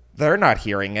they're not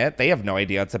hearing it. They have no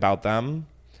idea it's about them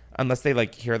unless they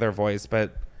like hear their voice.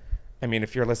 But I mean,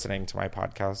 if you're listening to my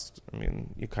podcast, I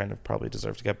mean, you kind of probably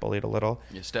deserve to get bullied a little.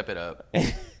 Yeah, step it up.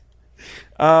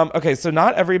 Okay, so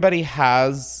not everybody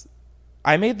has.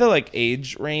 I made the like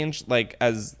age range like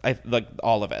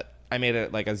all of it. I made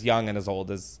it like as young and as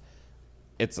old as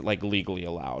it's like legally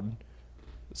allowed.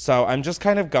 So I'm just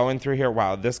kind of going through here.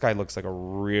 Wow, this guy looks like a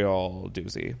real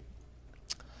doozy.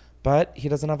 But he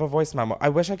doesn't have a voice memo. I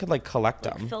wish I could like collect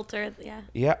them. Filter, yeah.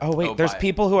 Yeah. Oh wait, there's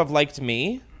people who have liked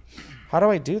me. How do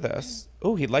I do this?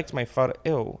 Oh, he liked my photo.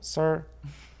 Ew, sir.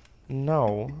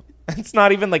 No. It's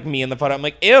not even like me in the photo. I'm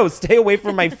like, ew, stay away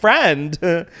from my friend.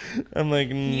 I'm like,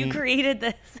 You created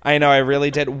this. I know, I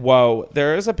really did. Whoa.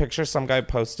 There is a picture some guy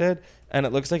posted, and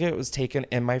it looks like it was taken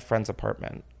in my friend's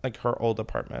apartment, like her old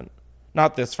apartment.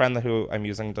 Not this friend who I'm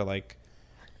using to like,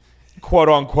 quote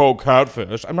unquote,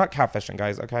 catfish. I'm not catfishing,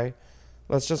 guys, okay?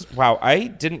 Let's just, wow. I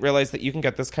didn't realize that you can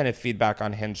get this kind of feedback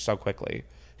on Hinge so quickly.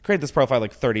 I created this profile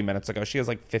like 30 minutes ago. She has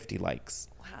like 50 likes.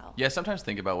 Wow. Yeah, sometimes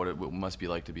think about what it must be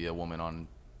like to be a woman on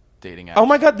dating apps. Oh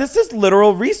my God, this is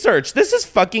literal research. This is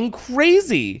fucking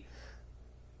crazy.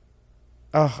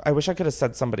 Oh, I wish I could have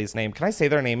said somebody's name. Can I say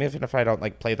their name even if I don't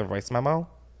like play their voice memo?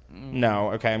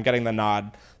 No. Okay, I'm getting the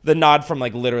nod. The nod from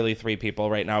like literally 3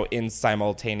 people right now in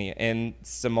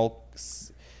simultaneous.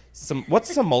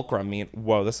 What's simulacrum mean?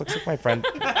 Whoa, this looks like my friend.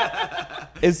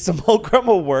 Is simulacrum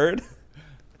a word?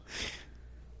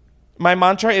 My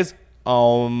mantra is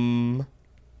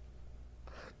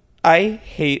I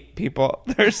hate people.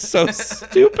 They're so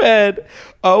stupid.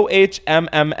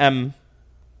 OHMMM.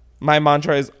 My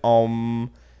mantra is All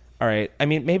right. I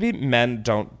mean, maybe men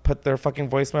don't put their fucking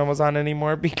voice memos on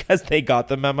anymore because they got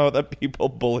the memo that people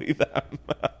bully them.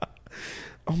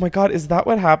 Oh my God, is that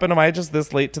what happened? Am I just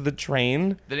this late to the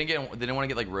train? They didn't want to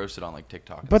get like roasted on like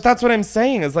TikTok. But that's what I'm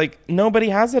saying is like nobody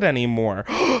has it anymore.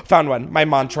 Found one. My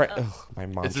mantra. My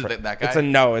mantra. Is it that guy?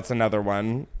 It's another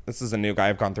one. This is a new guy.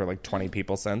 I've gone through like 20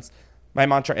 people since. My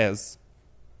mantra is.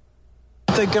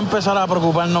 Hay que empezar a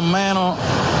preocuparnos menos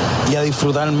y a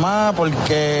disfrutar más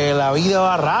porque la vida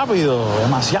va rápido,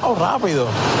 demasiado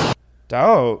rápido.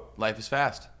 Dope. Life is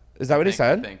fast. Is that what he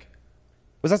said? I think.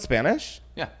 Was that Spanish?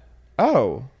 Yeah.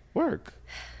 Oh, work.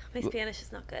 My Spanish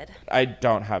is not good. I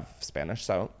don't have Spanish,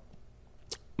 so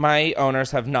my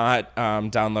owners have not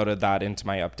downloaded that into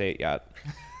my update yet.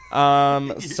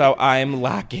 So I'm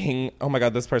lacking. Oh my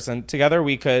God, this person. Together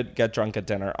we could get drunk at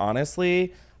dinner.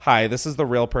 Honestly, hi, this is the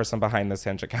real person behind this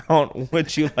Hinge account.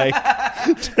 Would you like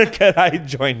could I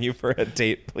join you for a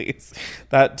date, please?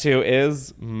 That too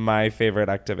is my favorite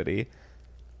activity.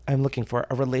 I'm looking for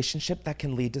a relationship that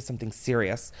can lead to something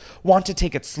serious. Want to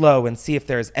take it slow and see if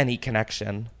there is any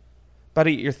connection.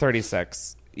 Buddy, you're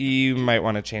 36. You might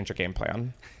want to change your game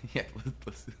plan. Yeah,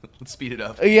 let's speed it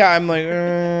up. Yeah, I'm like,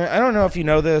 I don't know if you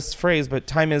know this phrase, but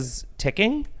time is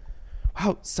ticking.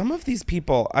 Wow, some of these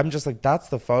people, I'm just like, that's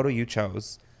the photo you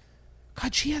chose.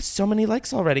 God, she has so many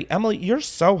likes already. Emily, you're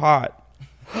so hot.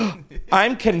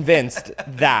 I'm convinced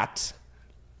that.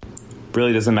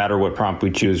 Really doesn't matter what prompt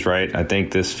we choose, right? I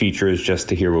think this feature is just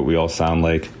to hear what we all sound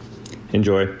like.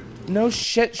 Enjoy. No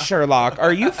shit, Sherlock.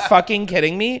 Are you fucking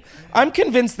kidding me? I'm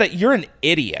convinced that you're an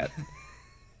idiot.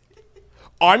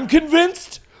 I'm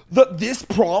convinced that this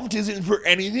prompt isn't for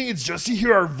anything. It's just to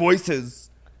hear our voices.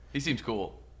 He seems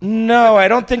cool. No, I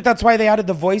don't think that's why they added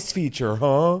the voice feature,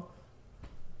 huh?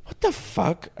 What the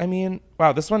fuck? I mean,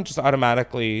 wow, this one just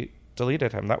automatically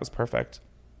deleted him. That was perfect.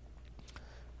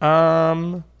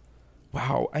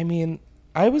 Wow, I mean,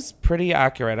 I was pretty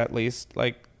accurate at least.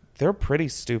 Like, they're pretty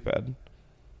stupid.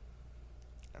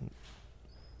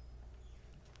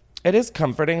 It is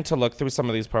comforting to look through some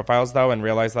of these profiles, though, and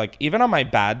realize, like, even on my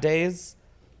bad days,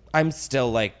 I'm still,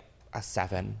 like, a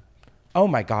 7. Oh,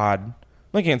 my God.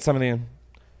 Looking at some of the...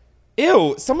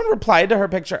 Ew, someone replied to her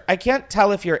picture. I can't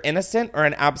tell if you're innocent or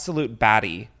an absolute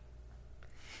baddie.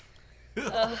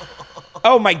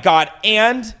 Oh, my God.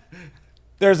 And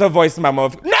there's a voice memo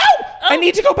of... No! I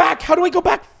need to go back. How do I go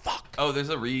back? Fuck. Oh, there's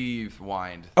a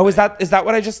rewind. Oh, is that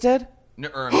what I just did? No,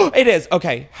 it is.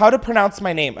 Okay. How to pronounce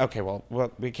my name. Okay, well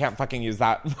we can't fucking use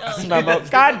that. Oh,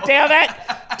 God damn it.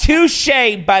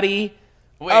 Touche, buddy.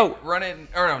 Wait, run it.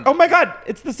 Oh, my God.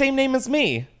 It's the same name as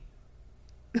me.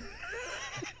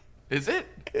 Is it?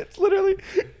 It's literally...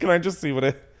 Can I just see what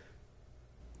it...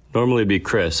 Normally it'd be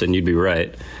Chris, and you'd be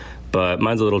right. But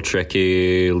mine's a little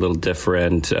tricky, a little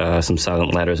different, some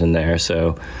silent letters in there.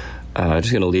 So I'm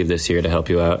just going to leave this here to help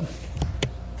you out.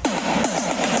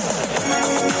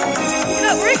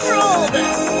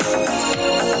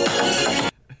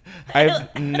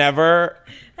 I've never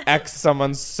X'd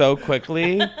someone so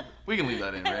quickly. We can leave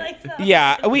that in, right?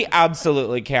 Yeah, we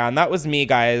absolutely can. That was me,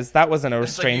 guys. That wasn't a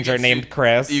stranger named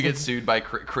Chris. You get sued by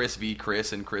Chris v.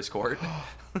 Chris in Chris Court.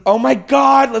 Oh my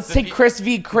God, let's take Chris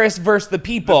v. Chris versus the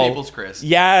people. The People's Chris.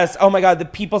 Yes. Oh my God, the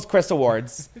People's Chris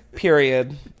Awards.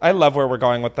 Period. I love where we're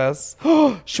going with this.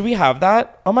 Should we have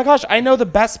that? Oh my gosh, I know the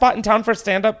best spot in town for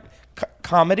stand-up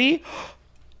comedy.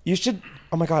 You should,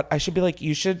 oh my God, I should be like,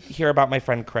 you should hear about my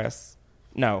friend Chris.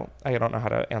 No, I don't know how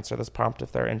to answer this prompt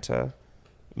if they're into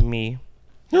me.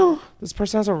 No, this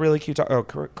person has a really cute dog. Oh,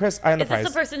 Chris, I on the prize. Is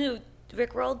this the person who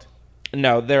rickrolled?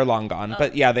 No, they're long gone. Oh.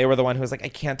 But yeah, they were the one who was like, I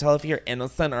can't tell if you're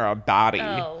innocent or a baddie.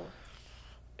 Oh.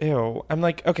 Ew. I'm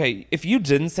like, okay, if you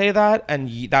didn't say that and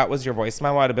that was your voice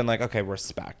memo, I'd have been like, okay,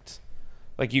 respect.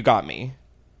 Like, you got me.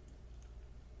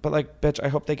 But like, bitch, I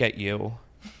hope they get you.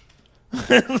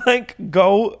 Like,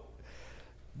 go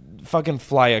fucking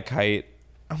fly a kite.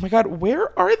 Oh my God,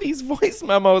 where are these voice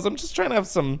memos? I'm just trying to have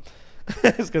some,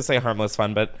 I was going to say harmless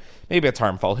fun, but maybe it's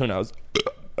harmful. Who knows?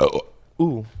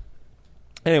 Ooh.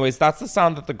 Anyways, that's the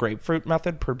sound that the grapefruit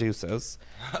method produces.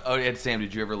 Oh, yeah, Sam,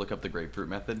 did you ever look up the grapefruit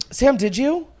method? Sam, did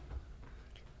you?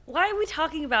 Why are we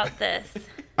talking about this?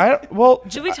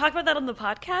 Should we talk about that on the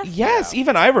podcast? Yes,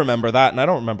 even I remember that, and I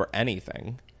don't remember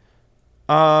anything.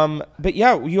 But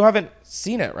yeah, you haven't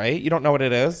seen it, right? You don't know what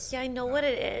it is? Yeah, I know what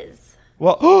it is.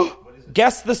 Well,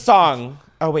 guess the song.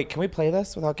 Oh, wait, can we play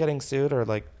this without getting sued? Or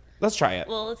like, let's try it.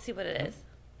 Well, let's see what it is.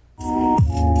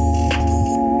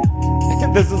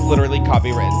 This is literally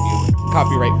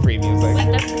copyright-free music.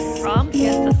 Wait, that's the prompt?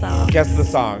 Guess the song. Guess the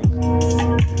song.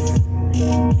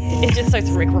 It just starts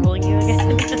rickrolling you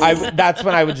again. That's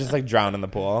when I would just like drown in the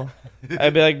pool.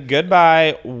 I'd be like,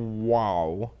 goodbye.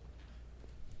 Wow.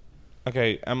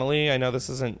 Okay, Emily, I know this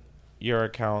isn't your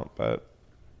account, but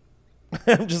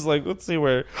I'm just like, let's see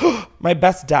where my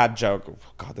best dad joke. Oh,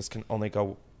 God, this can only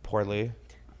go poorly.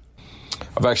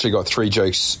 I've actually got 3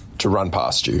 jokes to run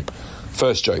past you.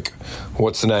 First joke.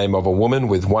 What's the name of a woman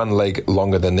with one leg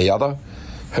longer than the other?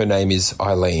 Her name is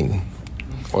Eileen.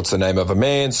 What's the name of a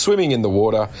man swimming in the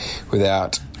water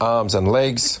without arms and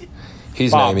legs?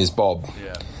 His name is Bob.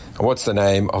 Yeah. And what's the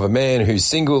name of a man who's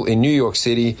single in New York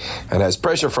City and has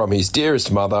pressure from his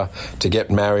dearest mother to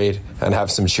get married and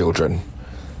have some children?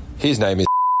 His name is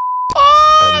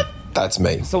and that's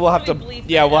me. So we'll have to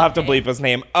bleep his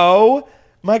name. Oh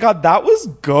my God, that was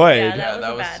good. Yeah,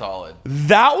 that was solid.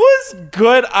 That was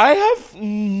good. I have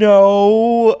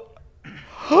no...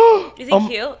 Is he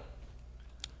cute?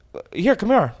 Here, come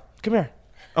here.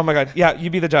 Oh my God. Yeah, you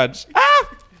be the judge.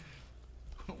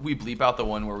 We bleep out the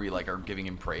one where we like are giving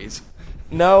him praise.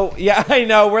 No, yeah, I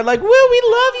know. We're like, woo, we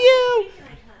love you.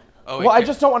 Oh, well, I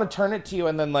just don't want to turn it to you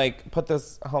and then like put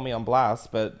this homie on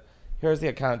blast. But here's the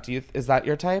account. Is that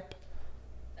your type?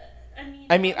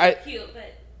 I mean, cute,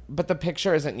 but the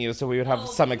picture isn't you, so we would have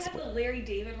some. That's a Larry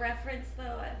David reference, though. I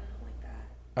don't like that.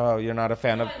 Oh, you're not a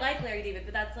fan of. I like Larry David,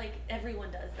 but that's like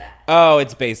everyone does that. Oh,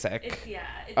 it's basic. It's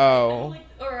like,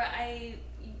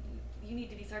 you need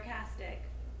to be sarcastic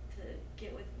to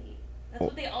get with me. That's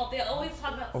what they always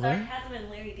talk about sarcasm and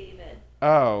Larry David.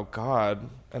 Oh God,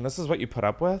 and this is what you put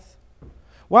up with?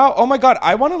 Wow. Oh my God,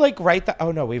 I want to like write that.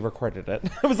 Oh no, we recorded it.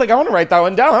 I was like, I want to write that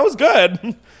one down. That was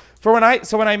good. When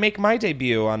I make my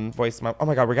debut on Voice Memo. Oh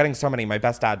my God, we're getting so many. My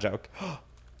best dad joke.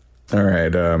 All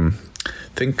right.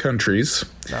 Think countries.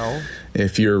 No.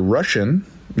 If you're Russian,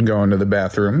 going to the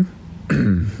bathroom,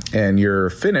 and you're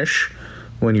Finnish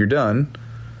when you're done,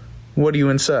 what are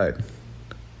you inside?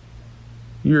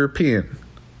 European.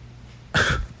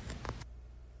 Is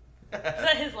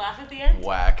that his laugh at the end?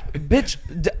 Whack. Bitch,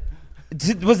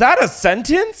 was that a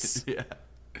sentence? Yeah.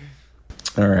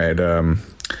 All right.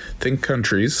 Think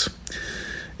countries.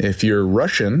 If you're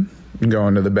Russian,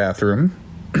 going to the bathroom,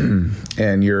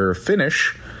 and you're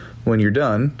Finnish when you're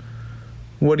done,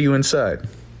 what are you inside?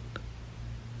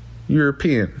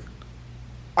 European.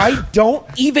 I don't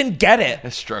even get it.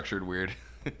 It's structured weird.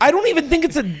 I don't even think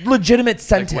it's a legitimate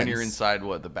sentence. Like when you're inside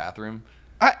the bathroom?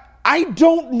 I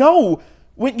don't know.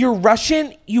 When you're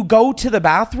Russian, you go to the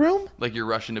bathroom? Like you're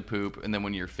rushing to poop, and then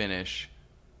when you're finished,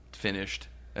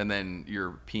 and then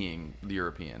you're peeing the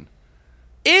European.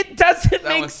 It doesn't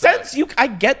make sense. I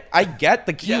get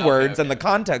the keywords and the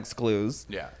context clues.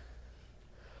 Yeah.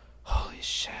 Holy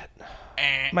shit.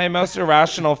 My most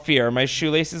irrational fear. My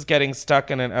shoelaces getting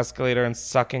stuck in an escalator and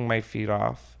sucking my feet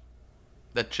off.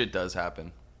 That shit does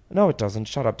happen. No, it doesn't.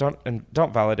 Shut up.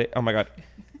 Don't validate. Oh my God.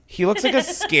 He looks like a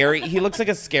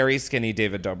scary skinny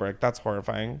David Dobrik. That's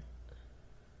horrifying.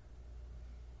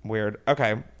 Weird.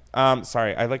 Okay.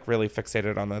 Sorry. I like really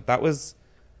fixated on that. That was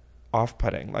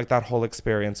off-putting. Like that whole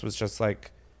experience was just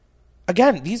like,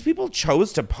 again, these people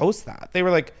chose to post that. They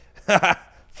were like,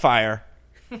 fire.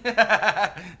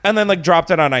 And then like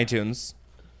dropped it on iTunes.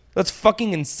 That's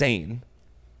fucking insane.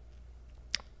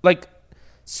 Like,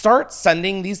 start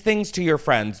sending these things to your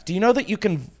friends. Do you know that you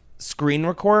can screen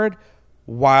record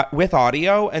with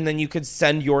audio, and then you could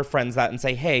send your friends that and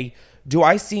say, hey, do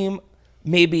I seem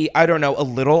maybe, I don't know, a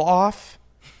little off?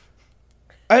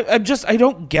 I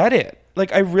don't get it.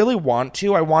 Like, I really want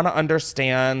to. I want to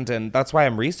understand, and that's why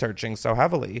I'm researching so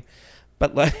heavily.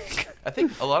 But like, I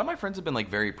think a lot of my friends have been like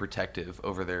very protective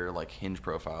over their like Hinge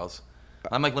profiles.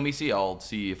 I'm like, let me see. I'll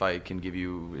see if I can give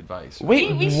you advice.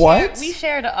 Wait, what? We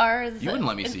shared ours. You wouldn't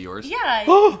let me see yours.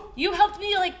 Yeah. You helped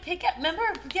me like pick up. Remember?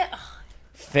 Yeah.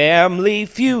 Family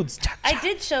Feuds. I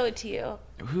did show it to you.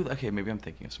 Okay, maybe I'm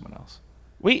thinking of someone else.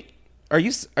 Wait, are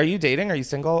you dating? Are you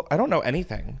single? I don't know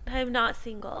anything. I'm not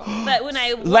single. But when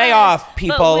I was, lay off,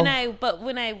 people. But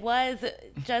when I was,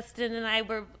 Justin and I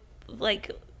were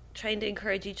like trying to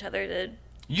encourage each other to.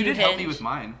 You did help me with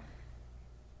mine.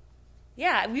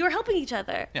 Yeah, we were helping each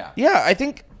other. Yeah. I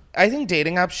think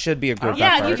dating apps should be a group effort.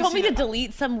 Yeah, you told me to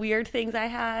delete some weird things I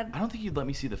had. I don't think you'd let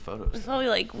me see the photos. It's probably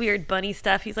like weird bunny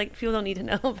stuff. He's like, people don't need to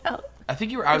know about. I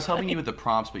think I was helping you with the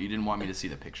prompts, but you didn't want me to see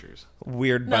the pictures.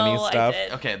 Weird bunny stuff. I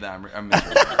did. Okay, then I'm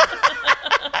miserable.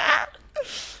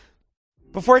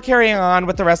 Before carrying on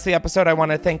with the rest of the episode, I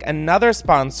want to thank another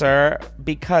sponsor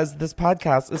because this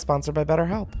podcast is sponsored by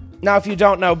BetterHelp. Now, if you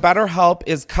don't know, BetterHelp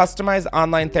is customized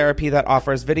online therapy that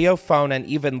offers video, phone, and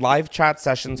even live chat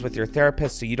sessions with your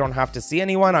therapist, so you don't have to see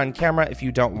anyone on camera if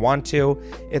you don't want to.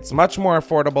 It's much more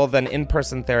affordable than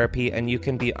in-person therapy, and you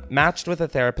can be matched with a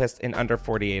therapist in under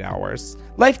 48 hours.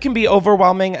 Life can be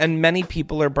overwhelming, and many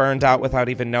people are burned out without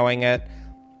even knowing it.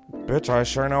 Bitch, I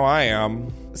sure know I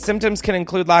am. Symptoms can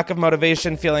include lack of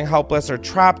motivation, feeling helpless or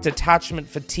trapped, detachment,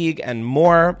 fatigue, and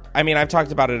more. I mean, I've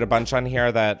talked about it a bunch on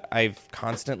here that I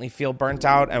constantly feel burnt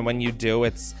out. And when you do,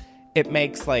 it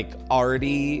makes like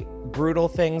already brutal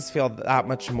things feel that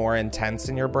much more intense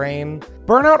in your brain.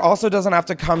 Burnout also doesn't have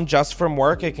to come just from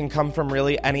work. It can come from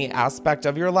really any aspect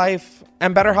of your life.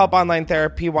 And BetterHelp Online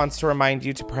Therapy wants to remind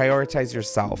you to prioritize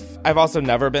yourself. I've also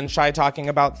never been shy talking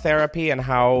about therapy and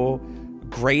how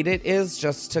great it is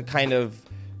just to kind of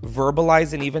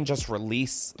verbalize and even just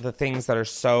release the things that are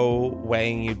so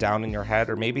weighing you down in your head,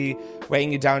 or maybe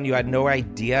weighing you down you had no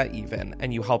idea even,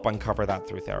 and you help uncover that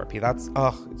through therapy.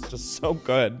 It's just so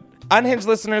good. Unhinged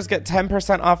listeners get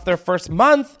 10% off their first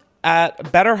month at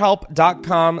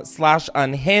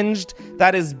betterhelp.com/unhinged.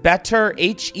 That is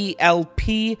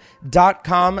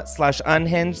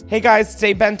betterhelp.com/unhinged. Hey guys,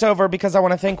 stay bent over because I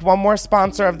want to thank one more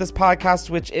sponsor of this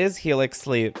podcast, which is Helix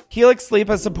Sleep. Helix Sleep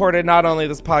has supported not only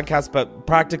this podcast, but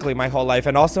practically my whole life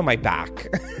and also my back.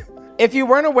 If you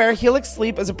weren't aware, Helix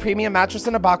Sleep is a premium mattress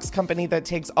in a box company that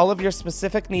takes all of your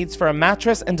specific needs for a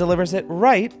mattress and delivers it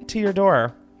right to your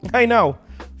door. I know.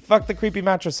 Fuck the creepy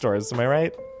mattress stores, am I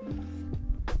right?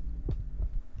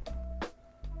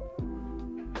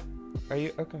 Are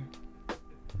you okay?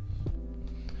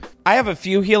 I have a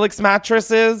few Helix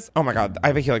mattresses. Oh my God, I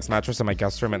have a Helix mattress in my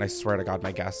guest room, and I swear to God,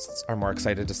 my guests are more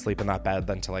excited to sleep in that bed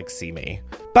than to like see me.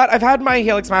 But I've had my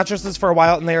Helix mattresses for a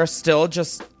while, and they are still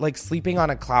just like sleeping on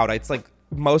a cloud. It's like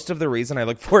most of the reason I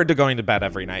look forward to going to bed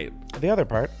every night. The other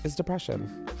part is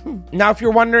depression. Now, if you're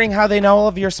wondering how they know all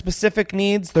of your specific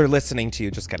needs, they're listening to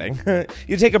you. Just kidding.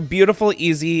 You take a beautiful,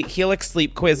 easy Helix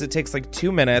sleep quiz. It takes like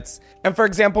 2 minutes. And for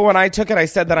example, when I took it, I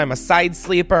said that I'm a side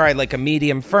sleeper. I like a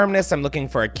medium firmness. I'm looking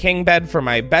for a king bed for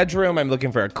my bedroom. I'm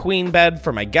looking for a queen bed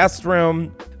for my guest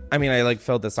room. I mean, I like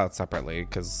filled this out separately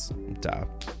because duh.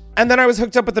 And then I was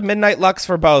hooked up with the Midnight Luxe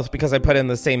for both because I put in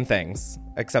the same things,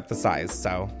 except the size,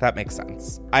 so that makes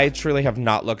sense. I truly have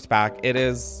not looked back. It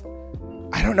is,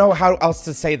 I don't know how else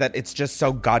to say that it's just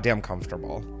so goddamn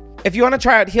comfortable. If you want to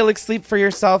try out Helix Sleep for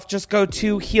yourself, just go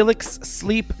to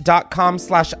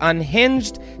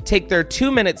helixsleep.com/unhinged, take their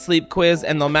 2-minute sleep quiz,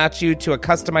 and they'll match you to a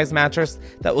customized mattress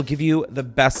that will give you the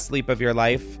best sleep of your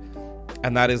life.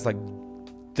 And that is like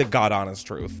the God honest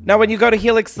truth. Now, when you go to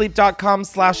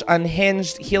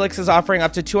helixsleep.com/unhinged, Helix is offering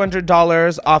up to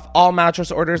 $200 off all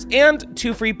mattress orders and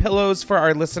 2 free pillows for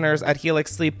our listeners at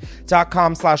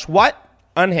helixsleep.com/what?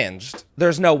 Unhinged.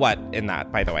 There's no what in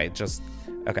that, by the way. Just,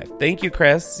 okay. Thank you,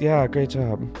 Chris. Yeah, great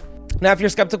job. Now, if you're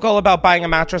skeptical about buying a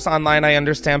mattress online, I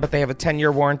understand, but they have a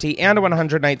 10-year warranty and a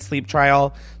 100-night sleep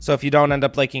trial. So if you don't end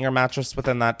up liking your mattress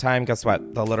within that time, guess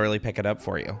what? They'll literally pick it up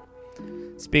for you.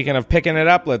 Speaking of picking it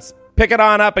up, let's pick it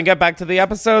on up and get back to the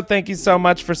episode. Thank you so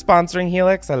much for sponsoring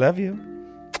Helix. I love you.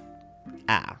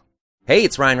 Hey,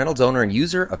 it's Ryan Reynolds, owner and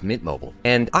user of Mint Mobile.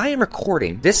 And I am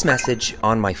recording this message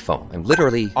on my phone. I'm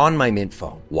literally on my Mint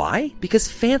phone. Why?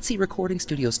 Because fancy recording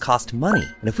studios cost money.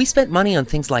 And if we spent money on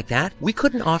things like that, we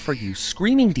couldn't offer you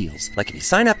screaming deals. Like if you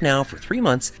sign up now for 3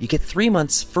 months, you get 3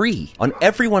 months free on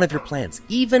every one of your plans,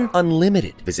 even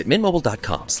unlimited. Visit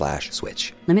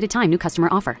mintmobile.com/switch. Limited time new customer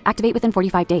offer. Activate within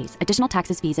 45 days. Additional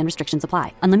taxes, fees, and restrictions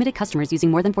apply. Unlimited customers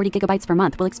using more than 40 gigabytes per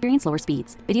month will experience lower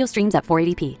speeds. Video streams at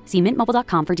 480p. See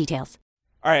mintmobile.com for details.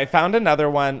 All right, I found another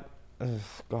one. Ugh,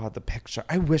 God, the picture.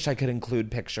 I wish I could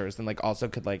include pictures and like also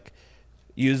could like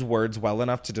use words well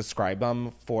enough to describe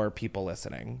them for people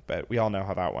listening. But we all know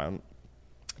how that went.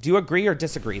 Do you agree or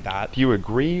disagree that? Do you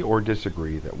agree or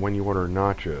disagree that when you order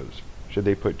nachos, should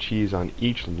they put cheese on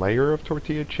each layer of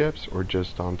tortilla chips or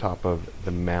just on top of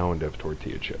the mound of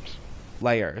tortilla chips?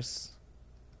 Layers.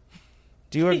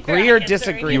 Do you agree or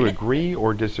disagree? Do you agree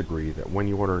or disagree that when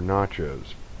you order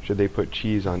nachos, should they put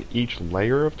cheese on each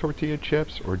layer of tortilla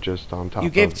chips or just on top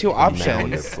of the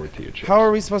mound of tortilla chips? How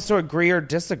are we supposed to agree or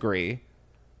disagree?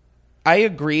 I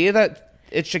agree that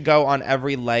it should go on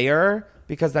every layer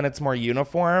because then it's more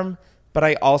uniform. But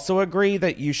I also agree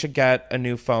that you should get a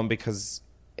new phone because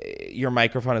your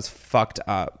microphone is fucked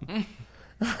up.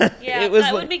 Yeah,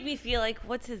 that would make me feel like,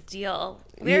 what's his deal?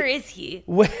 Where is he?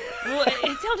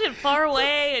 It sounded far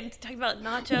away and talking about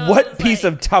nachos. What piece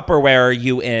of Tupperware are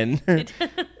you in?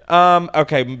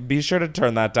 Okay, be sure to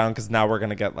turn that down because now we're going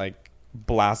to get like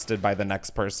blasted by the next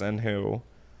person who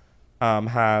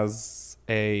has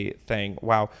a thing.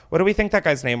 Wow. What do we think that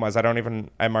guy's name was?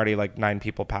 I'm already like 9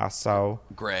 people past, so.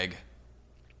 Greg.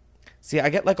 See, I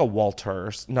get like a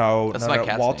Walter. No, That's my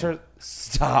cat's Walter. name.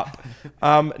 Stop.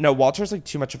 No, Walter's like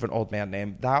too much of an old man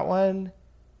name. That one,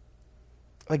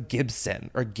 like Gibson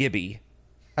or Gibby.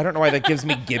 I don't know why that gives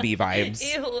me Gibby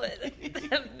vibes. Ew,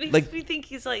 that makes Like- me think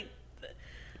he's like,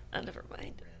 oh, never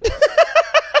mind.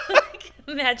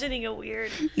 imagining a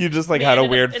weird. You just like had a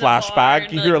weird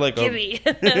flashback. You were like, Gibby.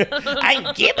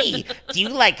 I'm Gibby. Do you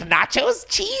like nachos,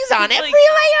 cheese on every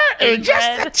layer, or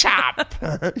just the top?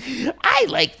 I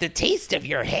like the taste of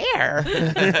your hair.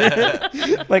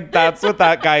 Like that's what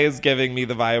that guy is giving me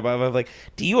the vibe of. I'm like,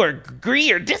 do you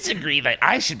agree or disagree that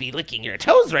I should be licking your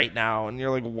toes right now? And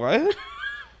you're like, what?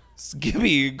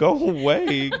 Gibby, go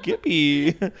away.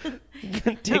 Gibby.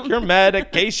 Take your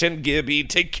medication, Gibby.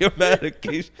 Take your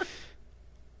medication.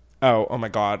 Oh my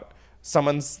God.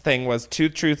 Someone's thing was 2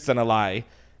 truths and a lie.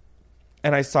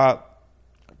 And I saw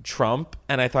Trump,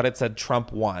 and I thought it said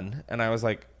Trump won. And I was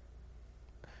like,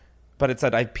 but it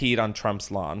said I peed on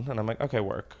Trump's lawn. And I'm like, okay,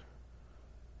 work.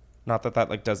 Not that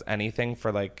like does anything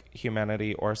for like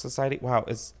humanity or society. Wow,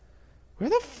 where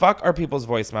the fuck are people's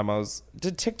voice memos?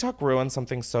 Did TikTok ruin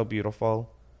something so beautiful?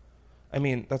 I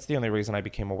mean, that's the only reason I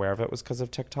became aware of it was because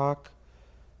of TikTok.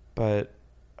 But,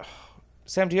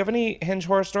 Sam, do you have any Hinge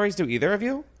horror stories? Do either of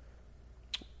you?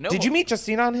 No. Did you meet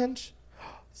Justina on Hinge?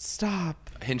 Stop.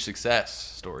 Hinge success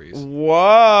stories.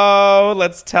 Whoa.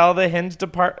 Let's tell the Hinge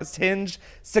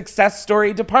success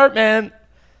story department.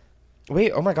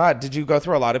 Wait, oh my God. Did you go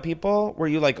through a lot of people? Were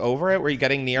you like over it? Were you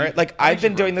getting near it? Like, I've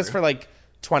been doing this for like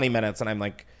 20 minutes and I'm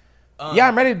like, yeah,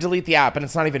 I'm ready to delete the app and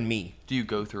it's not even me. Do you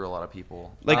go through a lot of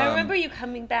people? Like, I remember you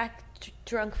coming back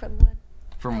drunk from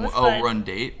one. Run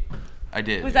date? I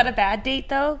did. Was that a bad date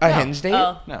though? A Hinge date?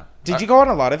 Oh. No. Did you go on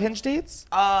a lot of Hinge dates?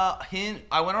 I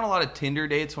went on a lot of Tinder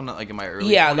dates when like in my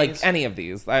early 20s. Like any of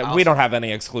these. We don't have any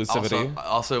exclusivity.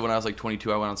 Also, when I was like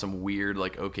 22, I went on some weird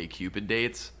like OkCupid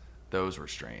dates. Those were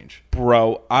strange.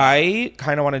 Bro, I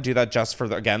kind of want to do that just for,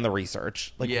 the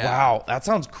research. Like, wow, that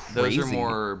sounds crazy. Those are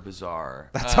more bizarre.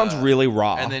 That sounds really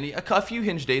raw. And then a few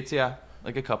Hinge dates, yeah.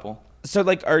 Like a couple. So,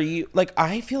 like, are you, like,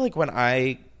 I feel like when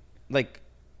I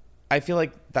feel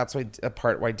like that's a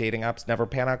part why dating apps never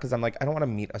pan out because I'm like, I don't want to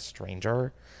meet a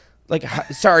stranger. Like,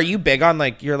 so are you big on,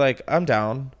 like, you're like, I'm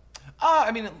down?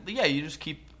 I mean, yeah, you just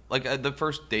keep, like, the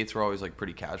first dates were always, like,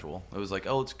 pretty casual. It was like,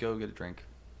 oh, let's go get a drink.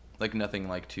 Like, nothing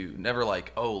like never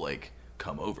like, oh, like,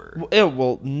 come over.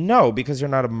 Well, no, because you're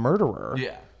not a murderer.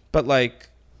 Yeah. But, like.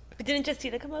 But didn't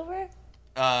Justina come over?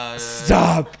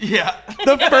 Stop. Yeah.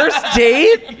 The first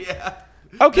date? Yeah.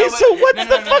 Okay, so what's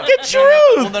the fucking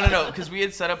truth? Well, no, because we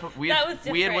had set up, we had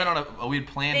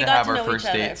planned to have our first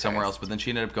date somewhere else, but then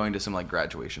she ended up going to some, like,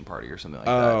 graduation party or something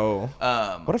like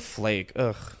that. What a flake.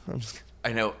 Ugh. I'm just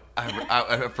I know.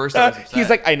 At first I was upset. He's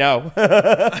like, I know.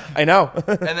 I know.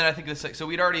 And then I think so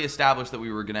we'd already established that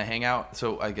we were going to hang out.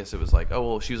 So I guess it was like, oh,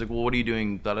 well, she was like, well, what are you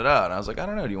doing? Da, da, da. And I was like, I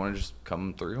don't know. Do you want to just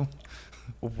come through?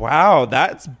 Wow,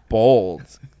 that's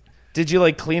bold. Did you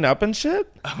like clean up and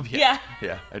shit? Oh, yeah.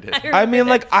 Yeah, I did. I mean,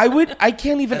 like, I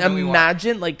can't even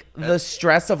imagine like the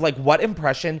stress of like what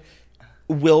impression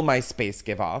will my space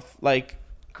give off? Like,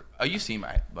 oh, you see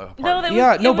my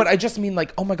apartment. But I just mean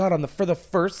like, oh my God, for the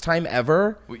first time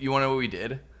ever. You want to know what we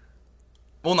did?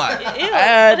 Well, not.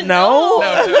 No.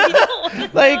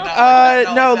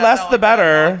 No, less the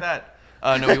better.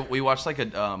 No, we watched like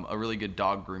a really good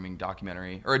dog grooming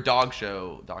documentary or a dog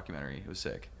show documentary. It was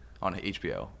sick on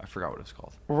HBO. I forgot what it was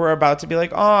called. We're about to be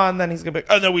like, oh, and then he's gonna be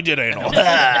like, oh no, we did anal.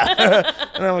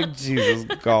 And I'm like, Jesus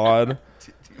God.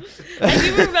 I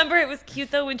do remember it was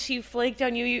cute though when she flaked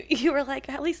on you. You were like,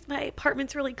 at least my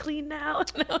apartment's really clean now.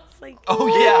 And I was like, oh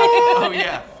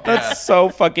yeah. That's so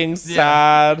fucking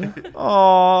sad.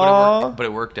 Aww. But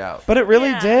it worked out. But it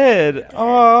really did.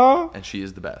 Aww. And she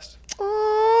is the best. Aww.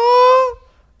 Oh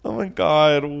my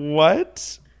God.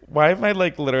 What? Why am I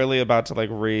like literally about to like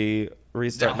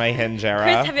restart my Hinge era?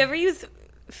 Chris, have you ever used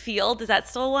Field? Is that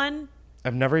still one?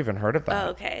 I've never even heard of that. Oh,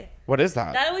 okay. What is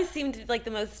that? That always seemed like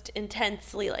the most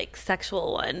intensely like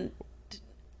sexual one.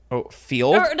 Oh,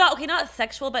 Field? Not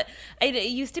sexual, but it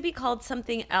used to be called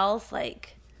something else,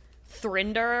 like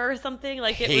Thrinder or something.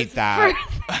 Like hate that.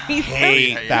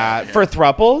 Hate that. For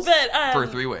thruples? But, for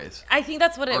three-ways. I think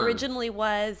that's what it originally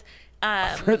was.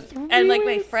 And like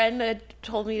my friend had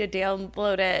told me to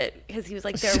download it because he was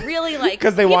like, they're really like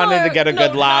because they wanted to get a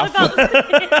good laugh.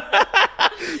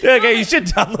 They're like, hey, you should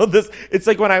download this. It's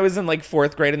like when I was in like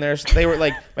 4th grade and they were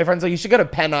like, my friends like, you should go to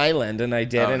Penn Island, and I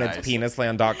did, and nice. It's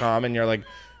penisland.com, and you're like,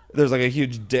 there's like a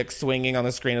huge dick swinging on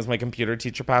the screen as my computer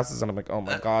teacher passes, and I'm like, oh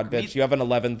my God, bitch, you have an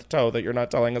 11th toe that you're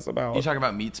not telling us about. You talking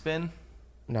about Meat Spin?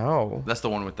 No, that's the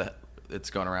one with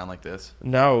it's going around like this.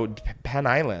 No, Penn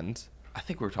Island. I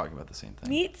think we were talking about the same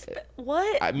thing.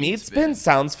 What? Meat Spin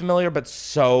sounds familiar, but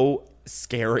so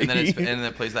scary. And then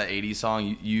it plays that 80s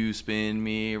song, you spin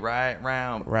me right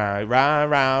round. Right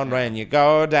round when you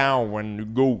go down, when you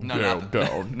go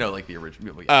down. No, like the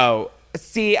original. Yeah. Oh,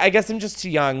 see, I guess I'm just too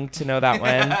young to know that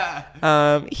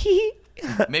one.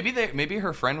 Maybe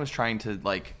her friend was trying to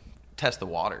like test the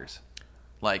waters.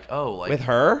 Like, oh, like with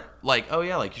her? Like, oh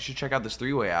yeah, like you should check out this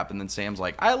 3-way app. And then Sam's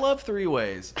like, I love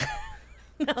 3-ways.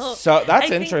 No, so that's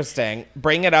interesting.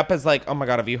 Bring it up as like, oh my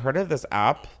God, have you heard of this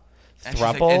app?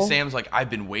 Thruple? And Sam's like,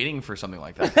 I've been waiting for something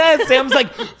like that. Sam's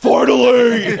like,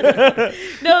 finally.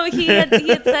 No, he had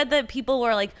said that people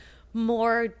were like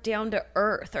more down to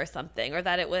earth or something, or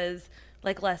that it was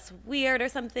like less weird or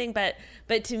something. But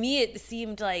to me, it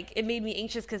seemed like it made me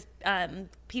anxious because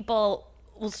people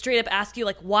will straight up ask you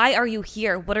like, why are you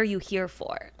here? What are you here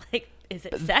for? Like, is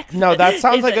it sex? No, that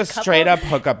sounds like a couple? straight up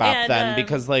hookup app And, then,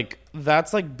 because like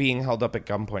that's like being held up at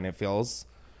gunpoint. It feels.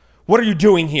 What are you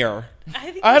doing here?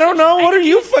 I don't know. What are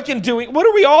you fucking doing? What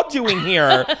are we all doing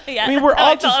here? Yeah, I mean, we're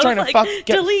all just trying to get fucked.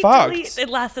 Delete. It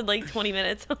lasted like 20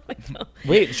 minutes on my phone.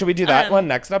 Wait, should we do that one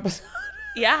next episode?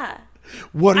 Yeah.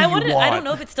 What do you want? I don't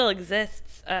know if it still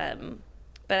exists.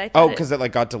 But I thought because it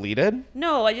like got deleted?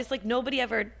 No, I just like nobody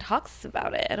ever talks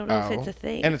about it. I don't know if it's a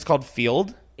thing. And it's called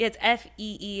Field? Yeah, it's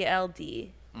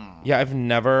FEELD. Yeah, I've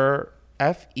never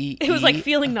FEE. It was like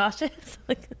feeling nauseous.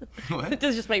 Like, this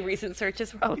is just my recent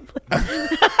searches probably.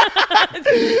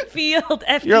 Field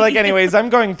FEELD. You're like, anyways, I'm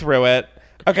going through it.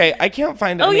 Okay, I can't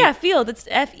find it. Oh yeah, Field. It's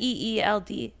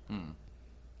FEELD.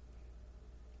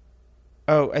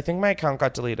 Oh, I think my account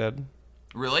got deleted.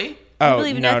 Really? Oh, I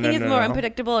believe nothing is more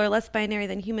unpredictable or less binary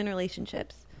than human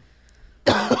relationships.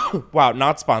 Wow,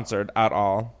 not sponsored at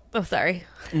all. Oh, sorry.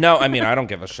 No, I mean, I don't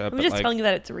give a shit. I'm just telling you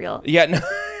that it's real. Yeah, no.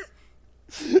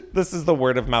 This is the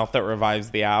word of mouth that revives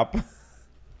the app.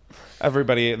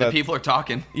 Everybody. The people are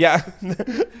talking. Yeah.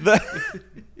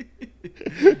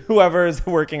 Whoever is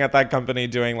working at that company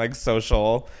doing like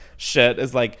social shit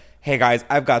is like, hey guys,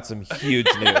 I've got some huge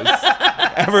news.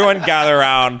 Everyone gather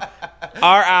around.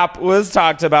 Our app was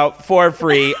talked about for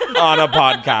free on a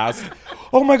podcast.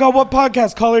 Oh my God, what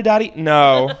podcast? Call Her Daddy?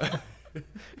 No.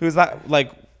 Who's that?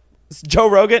 Like, Joe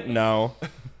Rogan? No.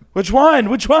 Which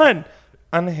one?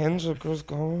 Unhinged, of course.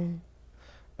 Oh,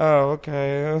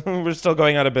 okay. We're still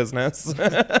going out of business.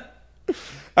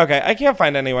 Okay, I can't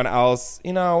find anyone else.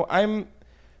 You know, I'm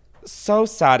so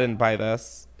saddened by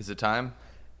this. Is it time?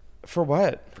 For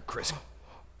what? For Chris.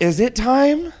 Is it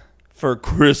time? For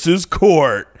Chris's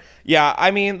court. Yeah,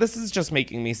 I mean, this is just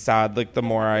making me sad. Like, the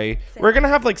more we're going to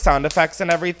have, like, sound effects and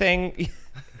everything.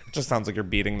 Just sounds like you're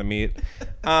beating the meat.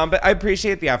 But I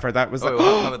appreciate the effort. That was...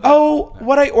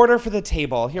 what I order for the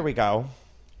table. Here we go.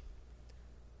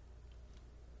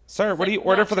 Sir, what do you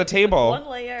order for the table? One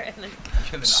layer and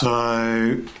then...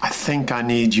 So, I think I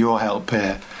need your help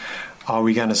here. Are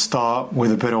we going to start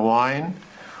with a bit of wine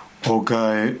or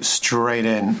go straight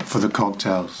in for the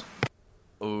cocktails?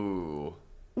 Ooh.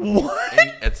 What?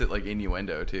 That's it, like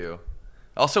innuendo too.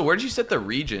 Also, where did you set the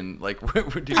region? Like,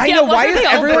 I know, why is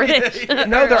everyone?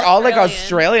 No, they're all like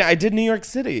Australian. I did New York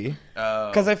City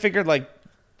because I figured like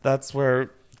that's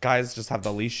where guys just have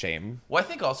the least shame. Well, I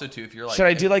think also too, if you're like, should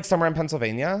I do like somewhere in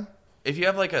Pennsylvania? If you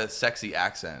have like a sexy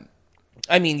accent.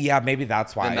 I mean, yeah, maybe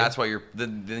that's why. Then that's why you're.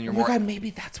 Then you're more. Oh my God, maybe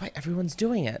that's why everyone's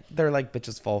doing it. They're like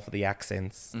bitches fall for the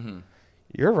accents. Mm-hmm.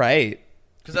 You're right.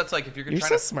 Because that's like if you're. You're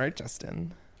so smart,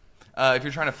 Justin. If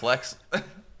you're trying to flex,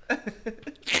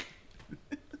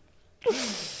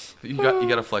 you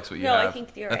got to flex what you have. I think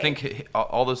you're right. I think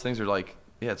all those things are like,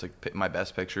 yeah, it's like my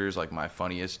best pictures, like my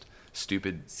funniest,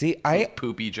 stupid,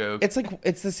 poopy joke. It's like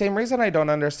it's the same reason I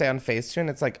don't understand Facetune.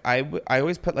 It's like I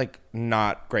always put like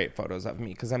not great photos of me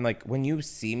because I'm like, when you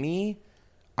see me,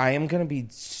 I am gonna be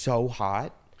so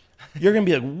hot. You're gonna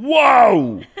be like,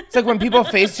 whoa! It's like when people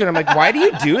Facetune, I'm like, why do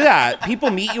you do that? People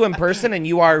meet you in person and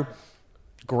you are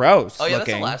gross. Oh yeah,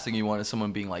 looking. That's the last thing you want is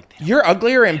someone being like, you're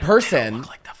uglier in person. They don't look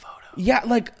like the photo. Yeah,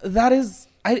 like that is.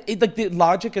 Like the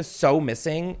logic is so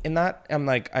missing in that. I'm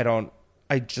like, I want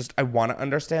to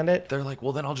understand it. They're like,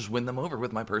 well, then I'll just win them over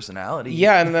with my personality.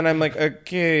 Yeah, and then I'm like,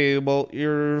 okay, well,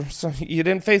 you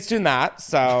didn't Facetune that,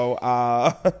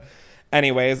 so.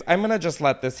 Anyways, I'm gonna just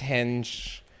let this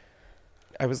hinge.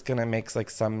 I was gonna make like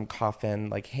some coffin,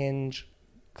 like hinge,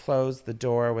 close the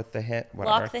door with the hinge.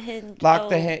 Lock the hinge. Lock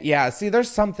the hinge. Yeah. See, there's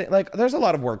something like there's a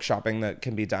lot of workshopping that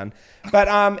can be done, but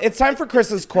it's time for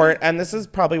Chris's Court, and this is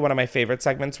probably one of my favorite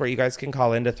segments where you guys can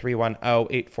call into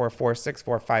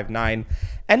 310-844-6459.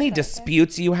 Any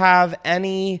disputes you have,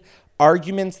 any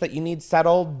arguments that you need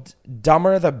settled,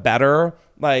 dumber the better.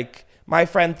 Like, my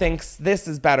friend thinks this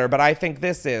is better, but I think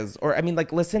this is. Or, I mean,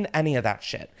 like, listen to any of that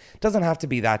shit. It doesn't have to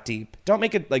be that deep. Don't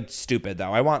make it, like, stupid,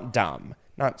 though. I want dumb,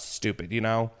 not stupid, you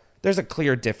know? There's a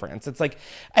clear difference. It's like,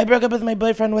 I broke up with my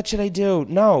boyfriend. What should I do?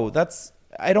 No,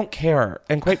 I don't care.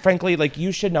 And quite frankly, like,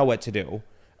 you should know what to do.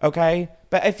 Okay?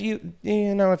 But if you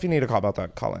need a call about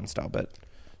that, call in still. But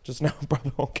Just no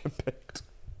brother won't get picked.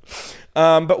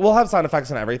 But we'll have sound effects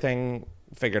and everything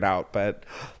figured out. But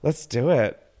let's do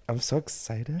it. I'm so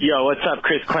excited. Yo, what's up,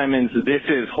 Chris Clemens? This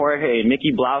is Jorge,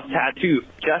 Mickey Blouse Tattoo,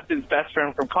 Justin's best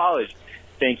friend from college.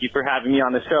 Thank you for having me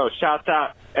on the show. Shouts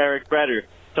out Eric Breder.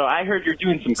 So I heard you're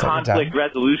doing some conflict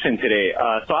resolution today.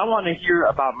 So I want to hear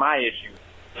about my issue.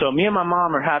 So me and my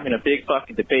mom are having a big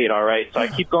fucking debate, all right? So I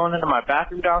keep going into my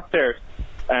bathroom downstairs,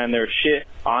 and there's shit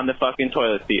on the fucking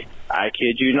toilet seat. I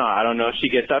kid you not. I don't know if she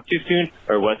gets up too soon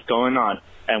or what's going on.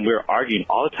 And we're arguing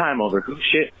all the time over who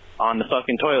shit on the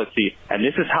fucking toilet seat. And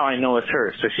this is how I know it's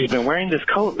her. So she's been wearing this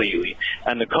coat lately,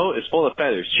 and the coat is full of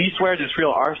feathers. She swears it's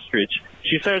real ostrich.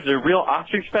 She says they're real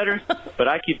ostrich feathers, but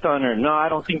I keep telling her, no, I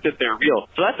don't think that they're real.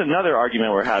 So that's another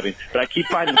argument we're having. But I keep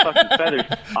finding fucking feathers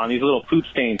on these little poop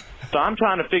stains. So I'm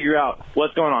trying to figure out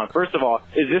what's going on. First of all,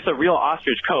 is this a real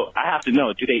ostrich coat? I have to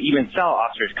know. Do they even sell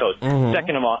ostrich coats? Mhm.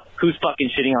 Second of all, who's fucking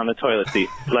shitting on the toilet seat?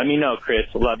 Let me know, Chris.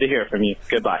 Love to hear from you.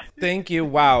 Goodbye. Thank you.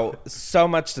 Wow. So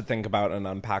much to think about and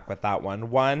unpack with that one.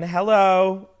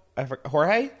 Hello.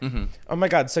 Jorge? Mm-hmm. Oh my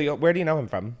God. So where do you know him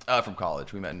from? From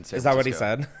college. We met in San Is that what he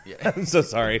Francisco. said? Yeah. I'm so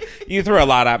sorry. You threw a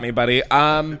lot at me, buddy.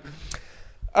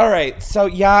 All right. So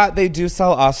yeah, they do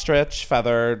sell ostrich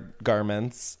feathered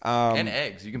garments. And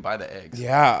eggs. You can buy the eggs.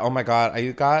 Yeah. Oh my God.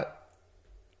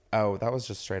 Oh, that was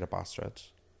just straight up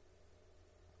ostrich.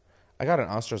 I got an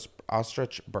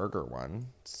ostrich burger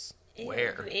once.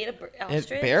 Where? You ate a At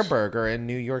ostrich? Bear Burger in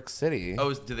New York City.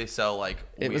 Oh, do they sell like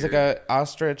It was like a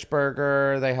ostrich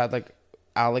burger. They had like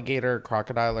alligator,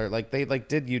 crocodile, or like they like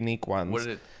did unique ones. What did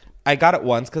it? I got it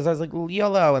once because I was like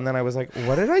YOLO, and then I was like,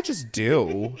 what did I just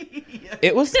do?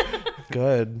 It was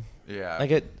good. Yeah. Like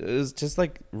it was just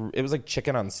like it was like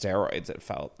chicken on steroids. It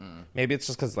felt. Maybe it's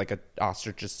just because like a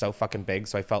ostrich is so fucking big,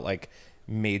 so I felt like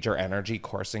major energy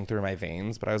coursing through my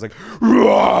veins. But I was like,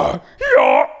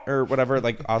 or whatever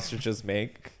like ostriches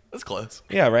make. That's close.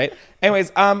 Yeah, right.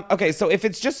 Anyways, okay, so if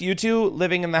it's just you two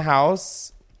living in the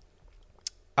house,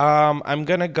 I'm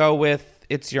gonna go with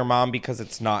it's your mom because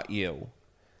it's not you.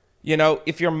 You know,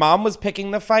 if your mom was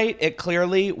picking the fight, it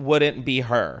clearly wouldn't be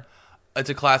her. It's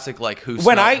a classic, like,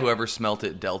 whoever smelt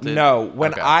it dealt it. No,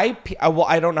 when Okay.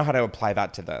 I don't know how to apply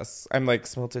that to this. I'm like,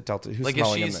 smelt it, dealt it. Who's Like, if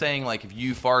smelling she's it? saying, like, if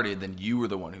you farted, then you were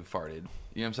the one who farted.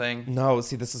 You know what I'm saying? No,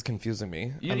 see, this is confusing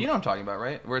me. You know what I'm talking about,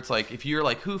 right? Where it's like, if you're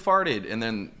like, who farted? And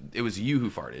then it was you who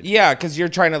farted. Yeah, because you're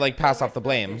trying to, like, pass off the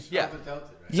blame. Yeah. So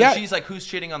Yeah. she's like, who's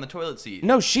shitting on the toilet seat?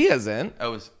 No, she isn't.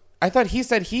 Oh, I thought he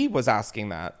said he was asking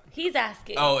that. He's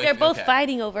asking. Oh, They're both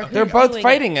fighting over who's They're both doing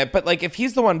fighting it, but like if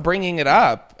he's the one bringing it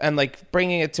up and like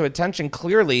bringing it to attention,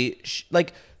 clearly,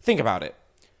 like think about it.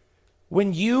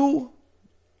 When you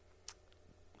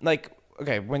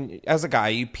when as a guy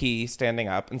you pee standing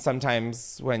up, and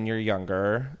sometimes when you're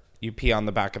younger you pee on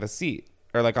the back of the seat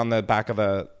or like on the back of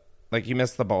the like you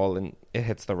miss the bowl and it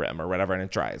hits the rim or whatever and it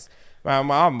dries. My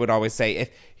mom would always say, if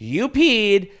you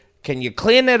peed, can you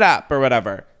clean it up or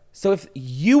whatever? So if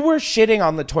you were shitting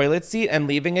on the toilet seat and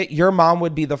leaving it, your mom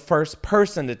would be the first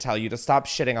person to tell you to stop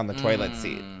shitting on the toilet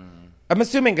seat. I'm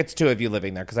assuming it's two of you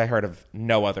living there because I heard of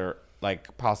no other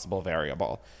like possible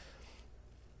variable.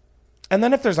 And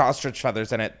then if there's ostrich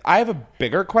feathers in it, I have a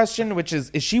bigger question, which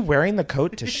is she wearing the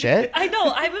coat to shit? I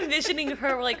know. I'm envisioning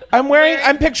her like.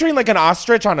 I'm picturing like an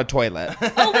ostrich on a toilet.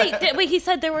 Oh wait, he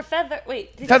said there were feathers.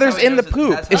 Wait, Feathers in the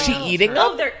poop. Is she eating them?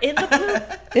 Oh, they're in the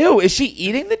poop. Ew, is she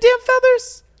eating the damn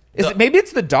feathers? Maybe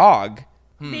it's the dog.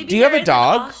 Maybe Do you have there a is an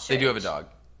dog? ostrich. They do have a dog.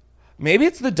 Maybe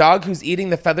it's the dog who's eating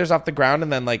the feathers off the ground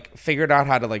and then like figured out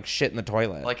how to like shit in the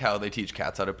toilet. Like how they teach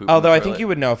cats how to poop. Although in I the think toilet. you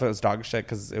would know if it was dog shit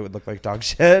because it would look like dog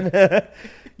shit.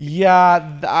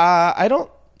 Yeah,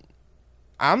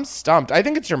 I'm stumped. I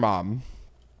think it's your mom.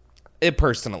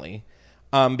 Personally.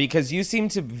 Because you seem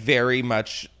to very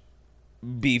much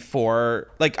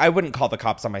like I wouldn't call the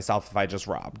cops on myself if I just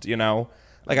robbed, you know?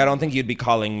 Like, I don't think you'd be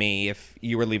calling me if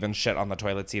you were leaving shit on the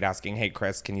toilet seat asking, hey,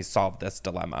 Chris, can you solve this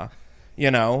dilemma?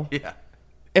 You know? Yeah.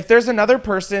 If there's another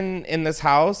person in this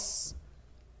house,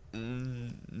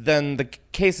 then the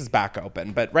case is back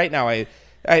open. But right now, I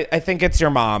think it's your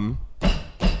mom.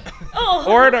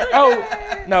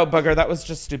 Oh. No, Booger, that was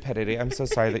just stupidity. I'm so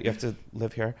sorry that you have to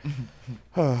live here.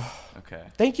 Okay.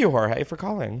 Thank you, Jorge, for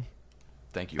calling.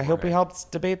 Thank you, I hope Jorge. we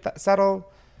helped debate that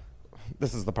settle.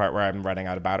 This is the part where I'm running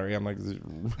out of battery. I'm like,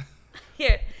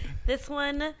 Here, this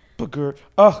one. Booger.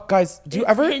 Oh, guys, do you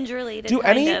It's ever hinge related, do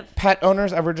kind any of. pet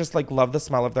owners ever just like love the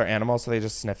smell of their animals so they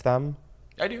just sniff them?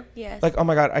 I do. Yes. Like, oh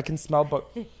my God, I can smell Oh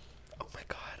my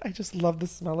God, I just love the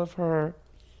smell of her.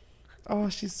 Oh,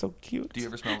 she's so cute. Do you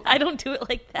ever smell? I don't do it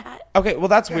like that. Okay, well,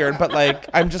 that's weird, but like,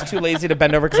 I'm just too lazy to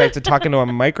bend over because I have to talk into a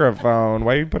microphone.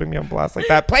 Why are you putting me on blast like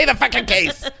that? Play the fucking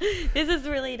case. This is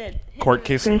related. Court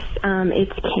case. Chris,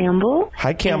 it's Campbell.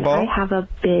 Hi, Campbell. And I have a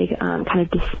big kind of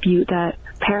dispute that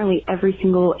apparently every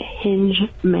single Hinge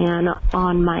man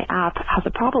on my app has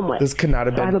a problem with. This could not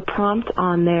have So I been. have a prompt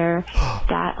on there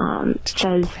that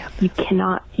says you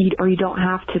cannot eat or you don't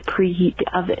have to preheat the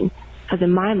oven. Because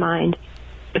in my mind,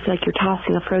 it's like you're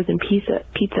tossing a frozen pizza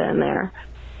in there.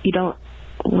 You don't.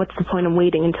 What's the point of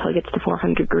waiting until it gets to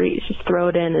 400 degrees? Just throw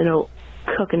it in and it'll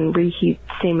cook and reheat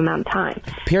the same amount of time.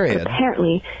 Period. But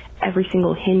apparently, every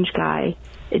single Hinge guy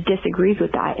disagrees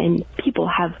with that, and people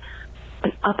have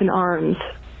been up in arms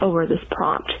over this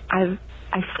prompt. I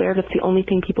swear that's the only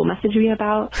thing people message me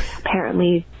about.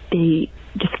 Apparently, they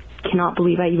just cannot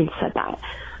believe I even said that.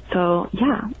 So,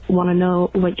 yeah, want to know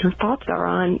what your thoughts are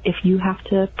on if you have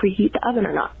to preheat the oven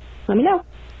or not. Let me know.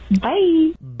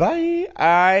 Bye. Bye.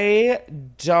 I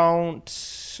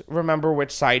don't remember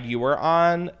which side you were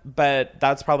on, but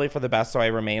that's probably for the best, so I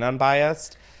remain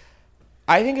unbiased.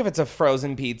 I think if it's a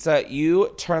frozen pizza,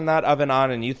 you turn that oven on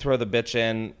and you throw the bitch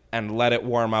in and let it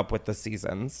warm up with the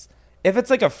seasons. If it's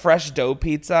like a fresh dough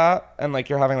pizza and like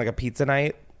you're having like a pizza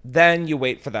night, then you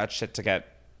wait for that shit to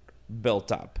get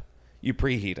built up. You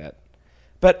preheat it.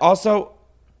 But also,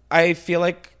 I feel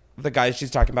like the guys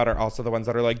she's talking about are also the ones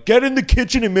that are like, get in the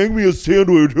kitchen and make me a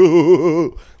sandwich.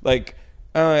 Like,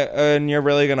 and you're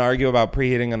really going to argue about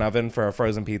preheating an oven for a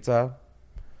frozen pizza?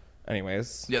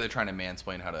 Anyways. Yeah, they're trying to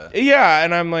mansplain how to... Yeah,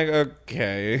 and I'm like,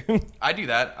 okay. I do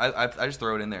that. I just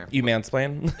throw it in there. You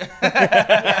mansplain?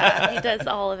 Yeah, he does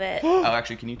all of it. Oh,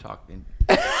 actually, can you talk?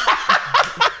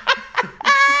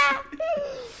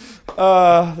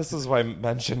 This is why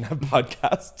men shouldn't have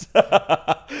podcasts.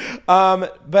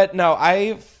 But no,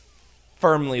 I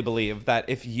firmly believe that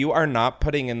if you are not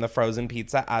putting in the frozen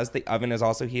pizza as the oven is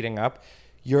also heating up,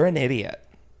 you're an idiot.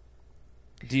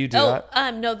 Do you do that?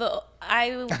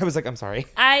 I was like, I'm sorry.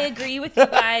 I agree with you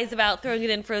guys about throwing it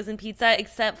in frozen pizza,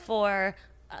 except for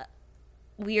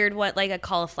weird like a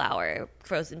cauliflower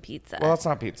frozen pizza. Well, that's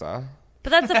not pizza. But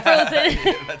that's a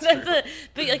frozen.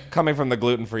 But like, coming from the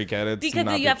gluten-free kid, it's because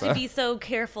not you pizza. have to be so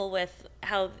careful with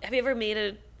how. Have you ever made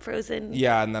a frozen?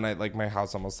 Yeah, and then my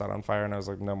house almost set on fire, and I was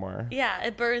like, no more. Yeah,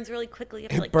 it burns really quickly. You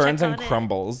have to, It burns and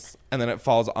crumbles, and then it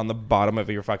falls on the bottom of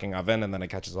your fucking oven, and then it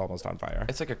catches almost on fire.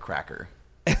 It's like a cracker.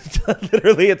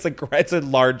 Literally, it's a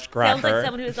large cracker. Sounds like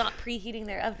someone who is not preheating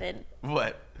their oven.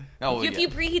 What? Oh, if you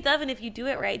preheat the oven, if you do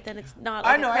it right, then it's not.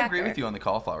 Like I know. a I agree with you on the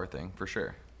cauliflower thing for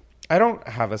sure. I don't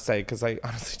have a say because I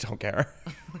honestly don't care.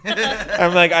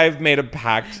 I'm like, I've made a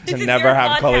pact to never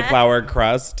have cauliflower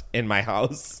crust in my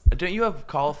house. Don't you have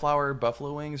cauliflower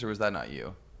buffalo wings, or was that not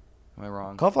you? Am I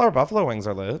wrong? Cauliflower buffalo wings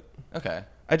are lit. Okay.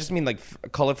 I just mean like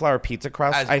cauliflower pizza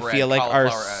crust. As I bread, feel like are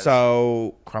cauliflower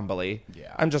so crumbly.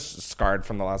 Yeah. I'm just scarred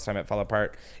from the last time it fell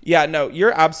apart. Yeah, no,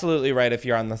 you're absolutely right if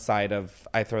you're on the side of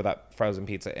I throw that frozen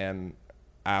pizza in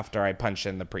after I punch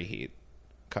in the preheat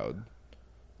code.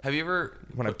 Have you ever...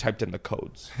 When I've typed in the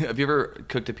codes. Have you ever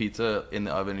cooked a pizza in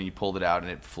the oven and you pulled it out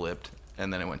and it flipped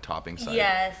and then it went topping side?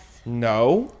 Yes.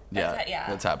 No.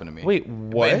 That's happened to me. Wait,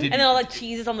 what? And then all the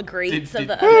cheese is on the grates of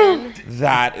the oven.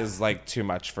 That is like too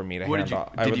much for me to What did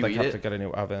handle. you- I did would you like eat have it? to get a new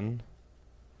oven.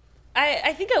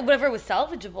 I think whatever was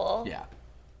salvageable. Yeah.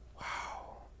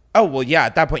 Oh well, yeah.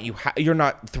 At that point, you're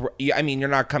not. I mean, you're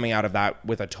not coming out of that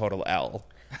with a total L.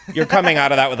 You're coming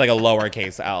out of that with like a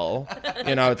lowercase L.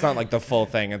 You know, it's not like the full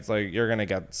thing. It's like you're gonna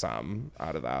get some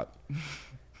out of that.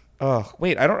 Oh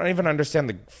wait, I don't even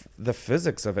understand the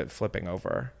physics of it flipping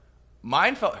over.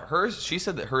 Mine fell. Hers. She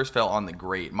said that hers fell on the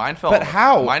grate. Mine fell. But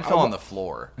how? Mine fell on the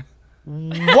floor.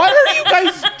 What are you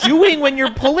guys doing when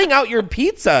you're pulling out your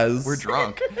pizzas? We're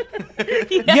drunk.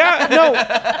 Yeah,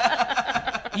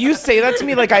 no. You say that to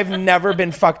me like I've never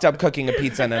been fucked up cooking a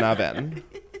pizza in an oven.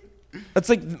 That's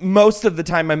like most of the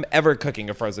time I'm ever cooking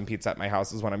a frozen pizza at my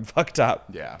house is when I'm fucked up.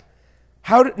 Yeah.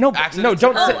 No, don't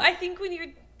say. I think when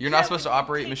you're not supposed to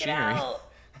operate machinery.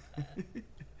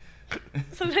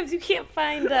 Sometimes you can't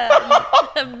find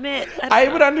a mitt. I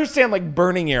would understand like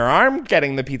burning your arm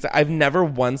getting the pizza. I've never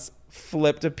once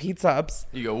flipped a pizza up.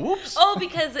 You go, whoops. Oh,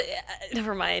 because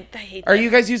never mind. I hate. Are this. you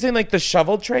guys using like the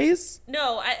shovel trays?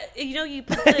 No, you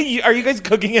put the, Are you guys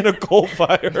cooking in a coal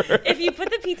fire? if you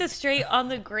put the pizza straight on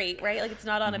the grate, right? Like it's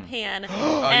not on a pan.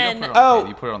 And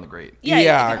you put it on the grate. Yeah,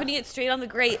 if you're putting it straight on the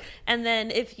grate, and then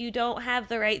if you don't have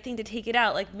the right thing to take it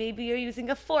out, like maybe you're using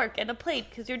a fork and a plate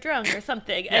because you're drunk or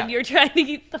something, and you're trying to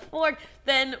eat the fork,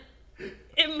 then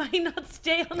it might not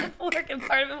stay on the fork and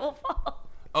part of it will fall.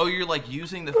 Oh, you're like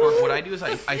using the fork. What I do is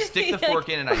I stick the fork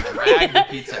in and I drag the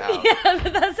pizza out. Yeah,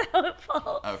 but that's how it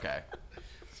falls. Okay.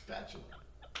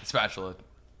 Spatula.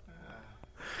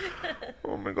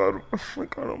 Oh my god. Oh my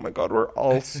god. Oh my god. We're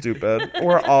all stupid.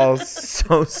 We're all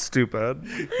so stupid.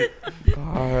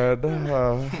 God.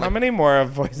 How many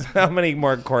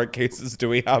more court cases do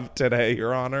we have today,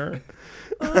 Your Honor?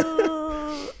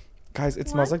 Guys, it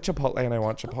smells like Chipotle and I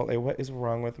want Chipotle. What is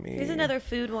wrong with me? Here's another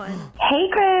food one. Hey,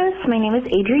 Chris. My name is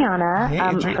Adriana. Hey,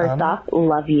 Adriana. First off,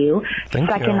 love you. Thank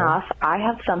Second you. off, I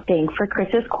have something for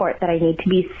Chris's court that I need to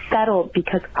be settled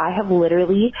because I have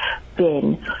literally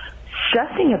been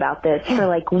stressing about this for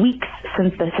like weeks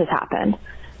since this has happened.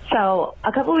 So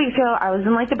a couple of weeks ago, I was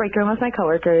in like the break room with my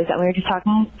coworkers, and we were just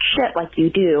talking shit like you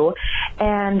do,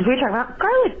 and we were talking about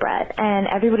garlic bread, and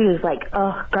everybody was like,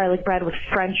 "Oh, garlic bread with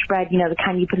French bread, you know, the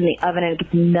kind you put in the oven and it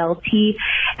gets melty."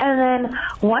 And then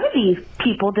one of these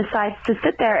people decides to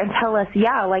sit there and tell us,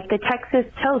 "Yeah, like the Texas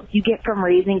toast you get from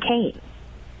Raising Cane's."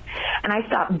 And I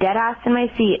stopped dead ass in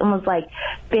my seat and was like,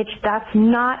 "Bitch, that's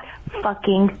not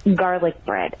fucking garlic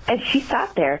bread." And she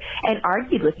sat there and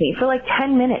argued with me for like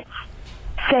 10 minutes.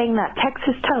 Saying that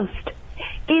Texas toast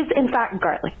is in fact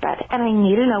garlic bread. And I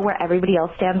need to know where everybody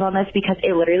else stands on this because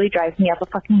it literally drives me up a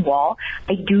fucking wall.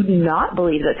 I do not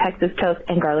believe that Texas toast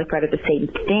and garlic bread are the same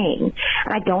thing.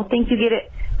 And I don't think you get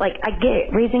it. Like, I get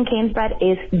it. Raising Cane's bread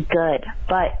is good.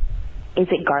 But is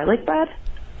it garlic bread?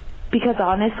 Because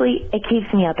honestly, it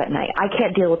keeps me up at night. I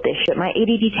can't deal with this shit. My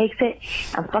ADD takes it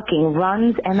and fucking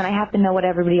runs. And then I have to know what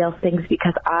everybody else thinks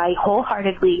because I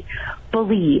wholeheartedly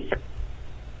believe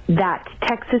that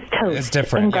Texas toast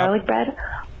and garlic bread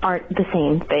aren't the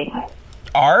same thing.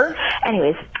 Are?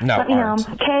 Anyways, No, let me aren't.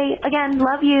 know. Okay, again,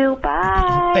 love you.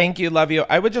 Bye. Thank you, love you.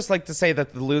 I would just like to say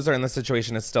that the loser in this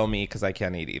situation is still me because I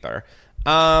can't eat either.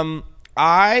 I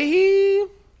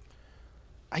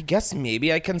guess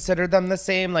maybe I considered them the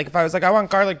same. Like if I was like, I want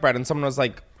garlic bread, and someone was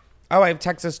like, oh, I have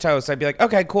Texas toast, I'd be like,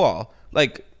 okay, cool.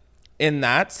 Like in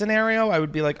that scenario, I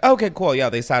would be like, okay, cool. Yeah,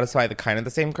 they satisfy the kind of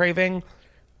the same craving.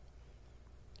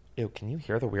 Ew, can you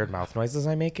hear the weird mouth noises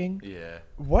I'm making? Yeah.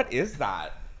 What is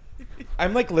that?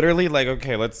 I'm like literally like,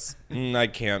 okay, I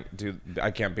can't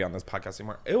be on this podcast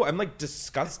anymore. Ew, I'm like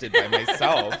disgusted by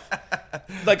myself.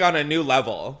 Like on a new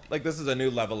level. Like this is a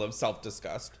new level of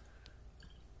self-disgust.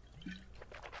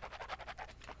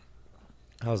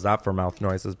 How's that for mouth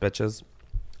noises, bitches?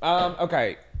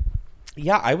 Okay.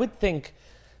 Yeah, I would think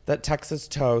that Texas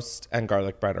toast and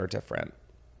garlic bread are different.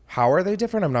 How are they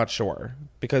different? I'm not sure.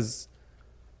 Because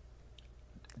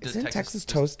isn't Texas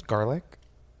toast garlic?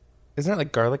 Isn't it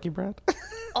like garlicky bread?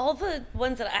 All the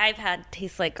ones that I've had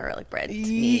taste like garlic bread to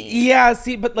me. Yeah,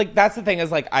 see, but like that's the thing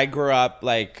is like I grew up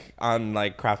like on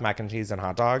like Kraft mac and cheese and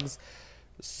hot dogs.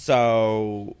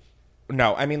 So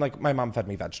no, I mean like my mom fed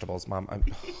me vegetables. Mom,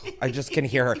 I just can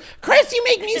hear her. Chris, you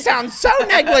make me sound so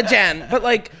negligent. But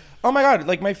like, oh my God,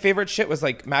 like my favorite shit was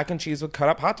like mac and cheese with cut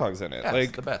up hot dogs in it. Yeah, like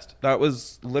it's the best. That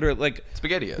was literally like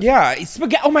SpaghettiOs. Yeah,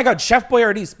 spaghetti. Oh my God, Chef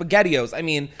Boyardee SpaghettiOs. I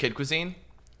mean, Kid cuisine.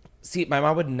 See, my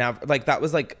mom would never like that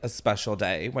was like a special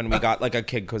day when we got like a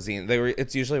kid cuisine.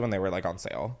 It's usually when they were like on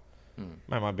sale.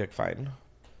 My mom would be like, fine.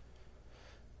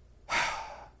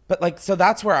 But like, so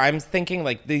that's where I'm thinking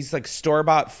like these like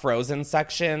store-bought frozen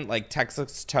section, like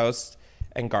Texas toast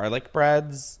and garlic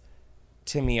breads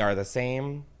to me are the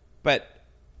same. But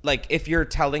like, if you're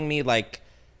telling me like,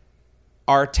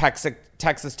 are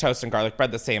Texas toast and garlic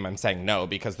bread the same? I'm saying no,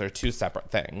 because they're two separate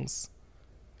things.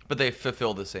 But they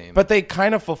fulfill the same. But they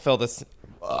kind of fulfill this.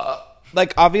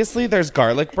 Like, obviously, there's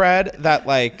garlic bread that,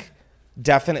 like,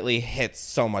 definitely hits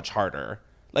so much harder.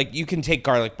 Like, you can take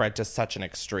garlic bread to such an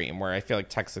extreme where I feel like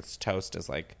Texas toast is,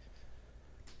 like,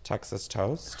 Texas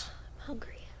toast? I'm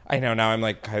hungry. I know. Now I'm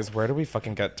like, guys, where do we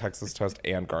fucking get Texas toast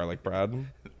and garlic bread?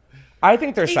 I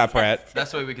think they're separate.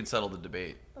 That's the way we can settle the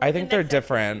debate. I think they're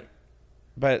different.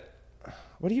 But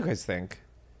what do you guys think?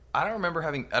 I don't remember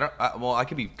having. Well, I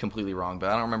could be completely wrong, but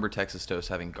I don't remember Texas toast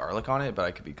having garlic on it. But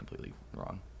I could be completely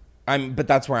wrong. But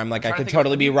that's where I'm like, I could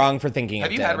totally be wrong for thinking.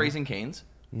 Have you had Raising Cane's?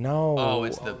 No. Oh,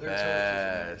 it's the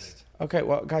best. Okay,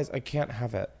 well, guys, I can't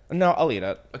have it. No, I'll eat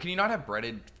it. Can you not have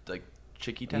breaded like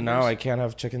chicken tenders? No, I can't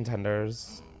have chicken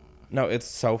tenders. No, it's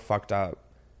so fucked up.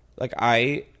 Like,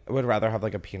 I would rather have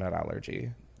like a peanut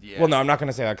allergy. Yeah. Well, no, I'm not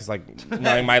gonna say that because like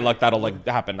knowing my luck, that'll like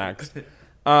happen next.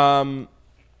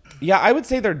 Yeah, I would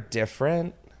say they're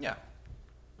different. Yeah.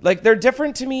 Like, they're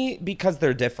different to me because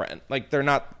they're different. Like, they're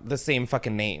not the same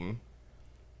fucking name.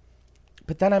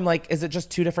 But then I'm like, is it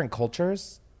just two different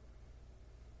cultures?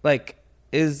 Like,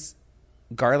 is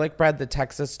garlic bread the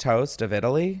Texas toast of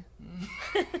Italy?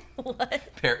 What?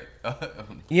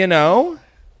 You know?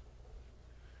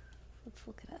 Let's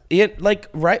look it It like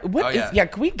right? What is? Yeah,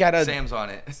 can we get a Sam's on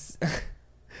it?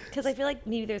 Because I feel like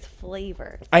maybe there's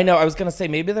flavor. I know. I was gonna say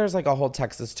maybe there's like a whole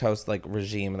Texas toast like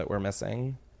regime that we're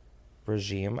missing.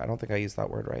 Regime. I don't think I used that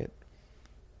word right.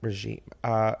 Regime.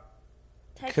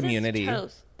 Texas Community.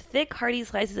 Toast. Thick, hearty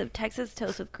slices of Texas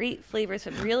toast with great flavors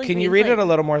from really. Can you read it a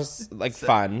little more like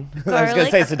fun? I was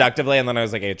gonna say seductively, and then I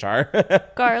was like HR.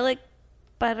 Garlic,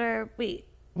 butter.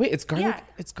 Wait, it's garlic. Yeah.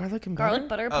 It's garlic and butter. Garlic,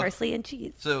 butter, parsley, and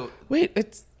cheese. So wait,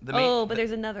 it's but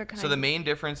there's another kind. So the main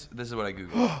difference. This is what I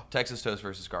googled: Texas toast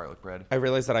versus garlic bread. I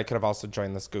realized that I could have also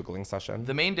joined this Googling session.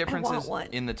 The main difference is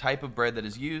in the type of bread that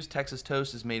is used. Texas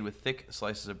toast is made with thick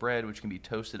slices of bread, which can be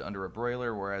toasted under a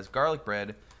broiler, whereas garlic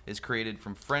bread is created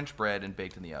from French bread and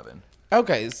baked in the oven.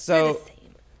 Okay, so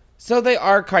they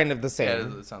are kind of the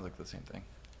same. Yeah, it sounds like the same thing.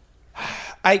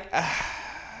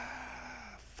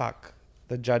 Fuck.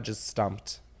 The judge is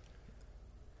stumped.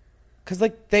 Because,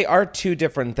 like, they are two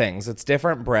different things. It's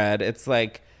different bread. It's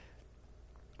like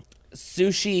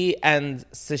sushi and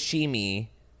sashimi.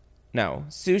 No,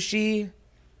 sushi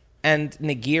and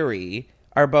nigiri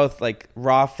are both like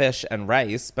raw fish and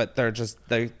rice, but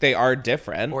they are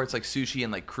different. Or it's like sushi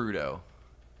and like crudo,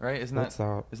 right? Isn't that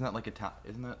like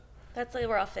isn't that? That's like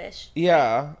raw fish.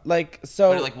 Yeah, like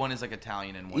so. But like one is like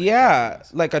Italian and one. Yeah,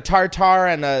 like a tartare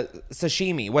and a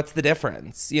sashimi. What's the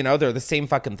difference? You know, they're the same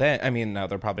fucking thing. I mean, no,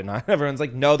 they're probably not. Everyone's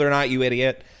like, no, they're not. You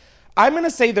idiot. I'm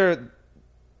gonna say they're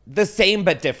the same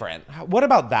but different. What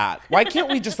about that? Why can't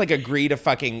we just like agree to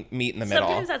fucking meet in the middle?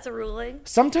 Sometimes that's a ruling.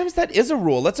 Sometimes that is a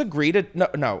rule. Let's agree to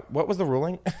no. What was the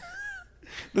ruling?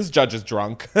 This judge is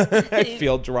drunk. I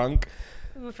feel drunk.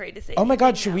 I'm afraid to say. Oh my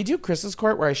God, should we do Chris's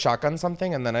court where I shotgun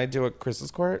something and then I do a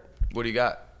Chris's court? What do you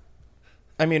got?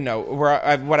 I mean, no.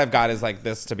 What I've got is like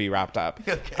this to be wrapped up.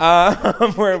 Okay.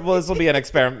 This will be an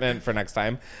experiment for next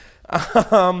time.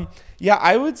 Yeah,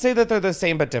 I would say that they're the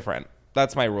same but different.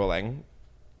 That's my ruling.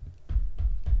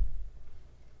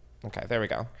 Okay, there we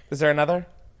go. Is there another?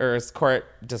 Or is court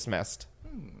dismissed?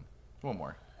 One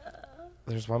more.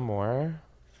 There's one more.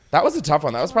 That was a tough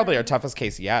one. That was probably our toughest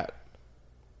case yet.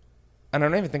 And I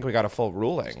don't even think we got a full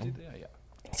ruling.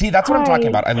 See, that's what I'm talking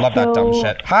about. I love that dumb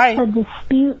shit. Hi. A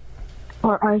dispute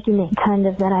or argument kind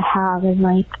of that I have is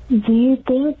like, do you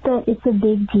think that it's a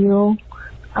big deal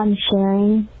on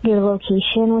sharing your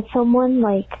location with someone?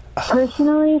 Like,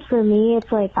 personally, for me, it's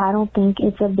like, I don't think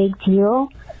it's a big deal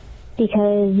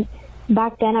because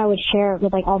back then I would share it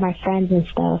with like all my friends and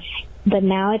stuff. But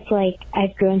now it's like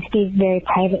I've grown to be a very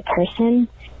private person.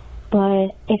 But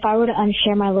if I were to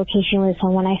unshare my location with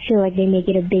someone, I feel like they make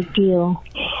it a big deal.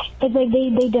 It's like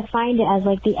they defined it as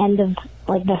like the end of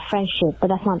like the friendship, but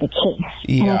that's not the case.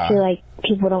 Yeah. And I feel like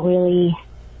people don't really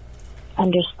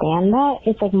understand that.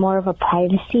 It's like more of a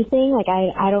privacy thing. Like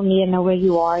I don't need to know where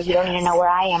you are. You don't need to know where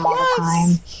I am all the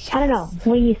time. I don't know.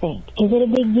 What do you think? Is it a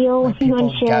big deal if you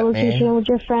unshare a location with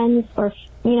your friends or,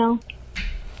 you know?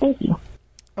 Thank you.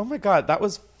 Oh my God, that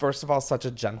was, first of all, such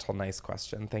a gentle, nice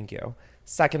question. Thank you.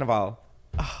 Second of all,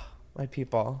 my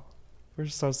people, we're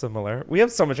so similar. We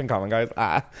have so much in common, guys.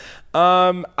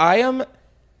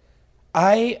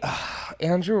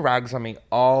 Andrew rags on me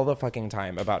all the fucking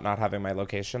time about not having my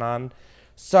location on.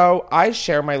 So I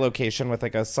share my location with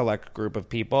like a select group of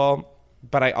people,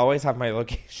 but I always have my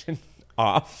location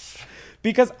off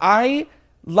because I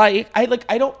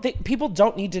don't think people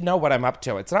don't need to know what I'm up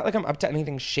to. It's not like I'm up to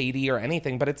anything shady or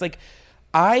anything, but it's like,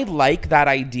 I like that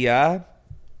idea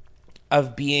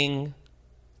of being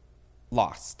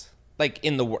lost, like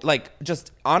in the world, like just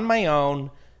on my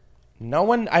own. No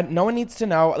one needs to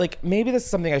know. Like maybe this is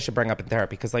something I should bring up in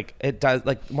therapy because like it does.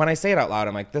 Like when I say it out loud,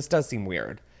 I'm like, this does seem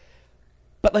weird,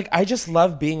 but like I just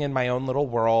love being in my own little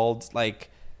world. Like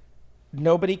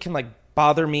nobody can like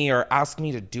bother me or ask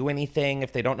me to do anything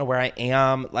if they don't know where I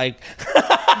am. Like,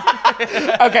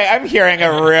 okay, I'm hearing it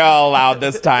real loud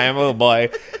this time. Oh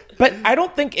boy. But I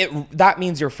don't think that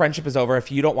means your friendship is over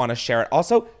if you don't want to share it.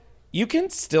 Also, you can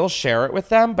still share it with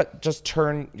them, but just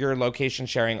turn your location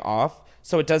sharing off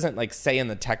so it doesn't like say in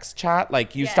the text chat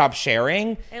like you stop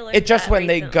sharing. It just when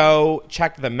they go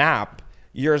check the map,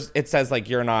 it says like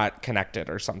you're not connected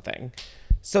or something.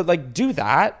 So like do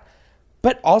that.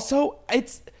 But also I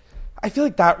feel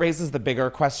like that raises the bigger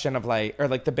question of like, or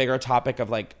like the bigger topic of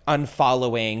like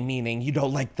unfollowing, meaning you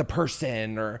don't like the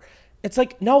person, or it's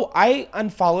like, no, I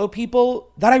unfollow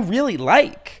people that I really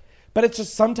like, but it's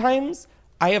just sometimes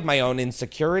I have my own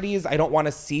insecurities. I don't want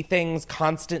to see things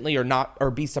constantly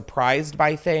or be surprised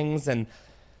by things. And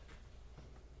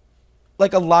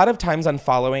like a lot of times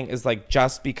unfollowing is like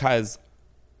just because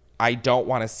I don't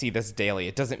want to see this daily.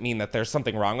 It doesn't mean that there's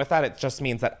something wrong with that. It just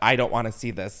means that I don't want to see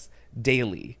this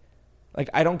daily. Like,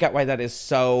 I don't get why that is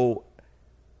so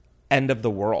end of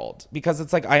the world, because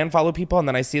it's like I unfollow people and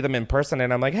then I see them in person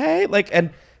and I'm like, hey, like,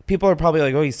 and people are probably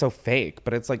like, oh, he's so fake.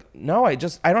 But it's like, no, I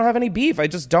don't have any beef. I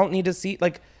just don't need to see,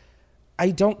 like,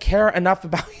 I don't care enough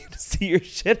about you to see your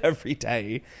shit every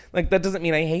day. Like, that doesn't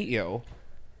mean I hate you.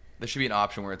 There should be an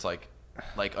option where it's like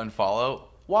unfollow.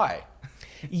 Why?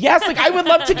 Yes, like I would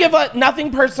love to give a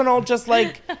nothing personal, just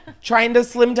like trying to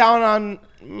slim down on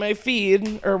my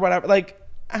feed or whatever. Like,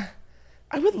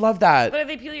 I would love that. But are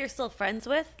they people you're still friends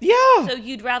with? Yeah. So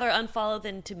you'd rather unfollow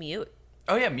than to mute?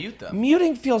 Oh yeah, mute them.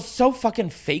 Muting feels so fucking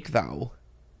fake though.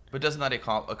 But doesn't that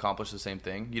accomplish the same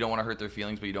thing? You don't want to hurt their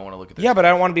feelings, but you don't want to look at their Yeah, but I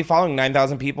don't want to be following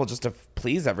 9,000 people just to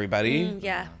please everybody.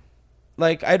 Yeah.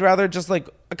 Like, I'd rather just, like,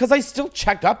 because I still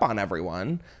check up on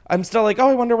everyone. I'm still like, oh,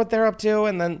 I wonder what they're up to.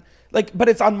 And then, like, but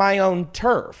it's on my own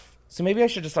turf. So maybe I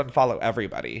should just unfollow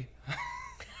everybody.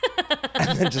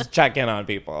 And then just check in on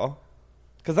people.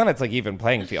 Because then it's, like, even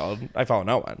playing field. I follow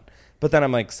no one. But then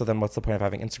I'm like, so then what's the point of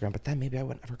having Instagram? But then maybe I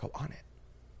wouldn't ever go on it.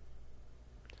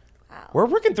 Wow. We're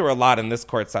working through a lot in this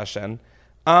court session.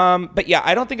 But yeah,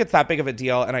 I don't think it's that big of a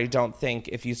deal. And I don't think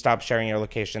if you stop sharing your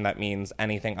location, that means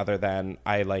anything other than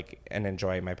I like and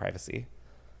enjoy my privacy.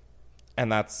 And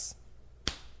that's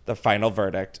the final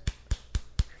verdict.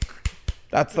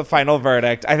 That's the final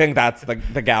verdict. I think that's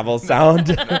the gavel sound.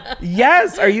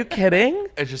 Yes. Are you kidding?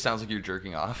 It just sounds like you're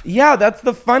jerking off. Yeah, that's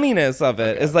the funniness of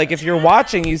it. Is like if you're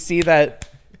watching, you see that.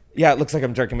 Yeah, it looks like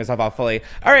I'm jerking myself off fully.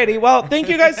 Alrighty, well, thank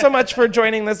you guys so much for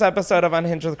joining this episode of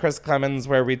Unhinged with Chris Clemens,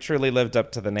 where we truly lived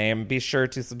up to the name. Be sure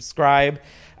to subscribe,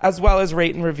 as well as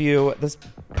rate and review this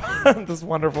this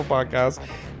wonderful podcast.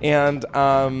 And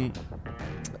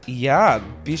yeah,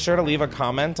 be sure to leave a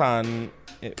comment on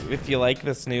if you like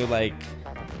this new like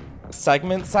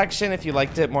segment section. If you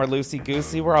liked it more loosey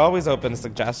goosey, we're always open to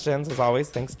suggestions. As always,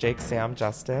 thanks Jake, Sam,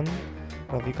 Justin.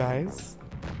 Love you guys.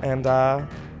 And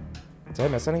did I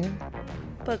miss anything?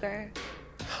 Booger.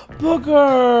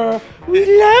 Booger! We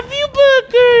love you,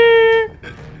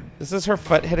 Booger! This is her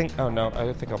foot hitting... Oh, no.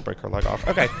 I think I'll break her leg off.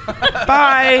 Okay.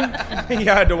 Bye! You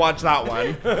had to watch that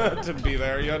one. To be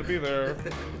there. You had to be there.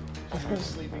 She was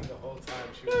sleeping the whole time.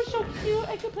 You're so cute.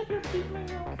 I could put your feet in my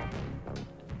mouth.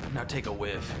 Now take a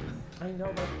whiff. I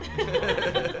know,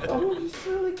 but... Oh, you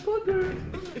smell like Booger.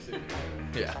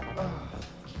 Yeah.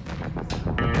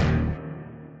 Oh.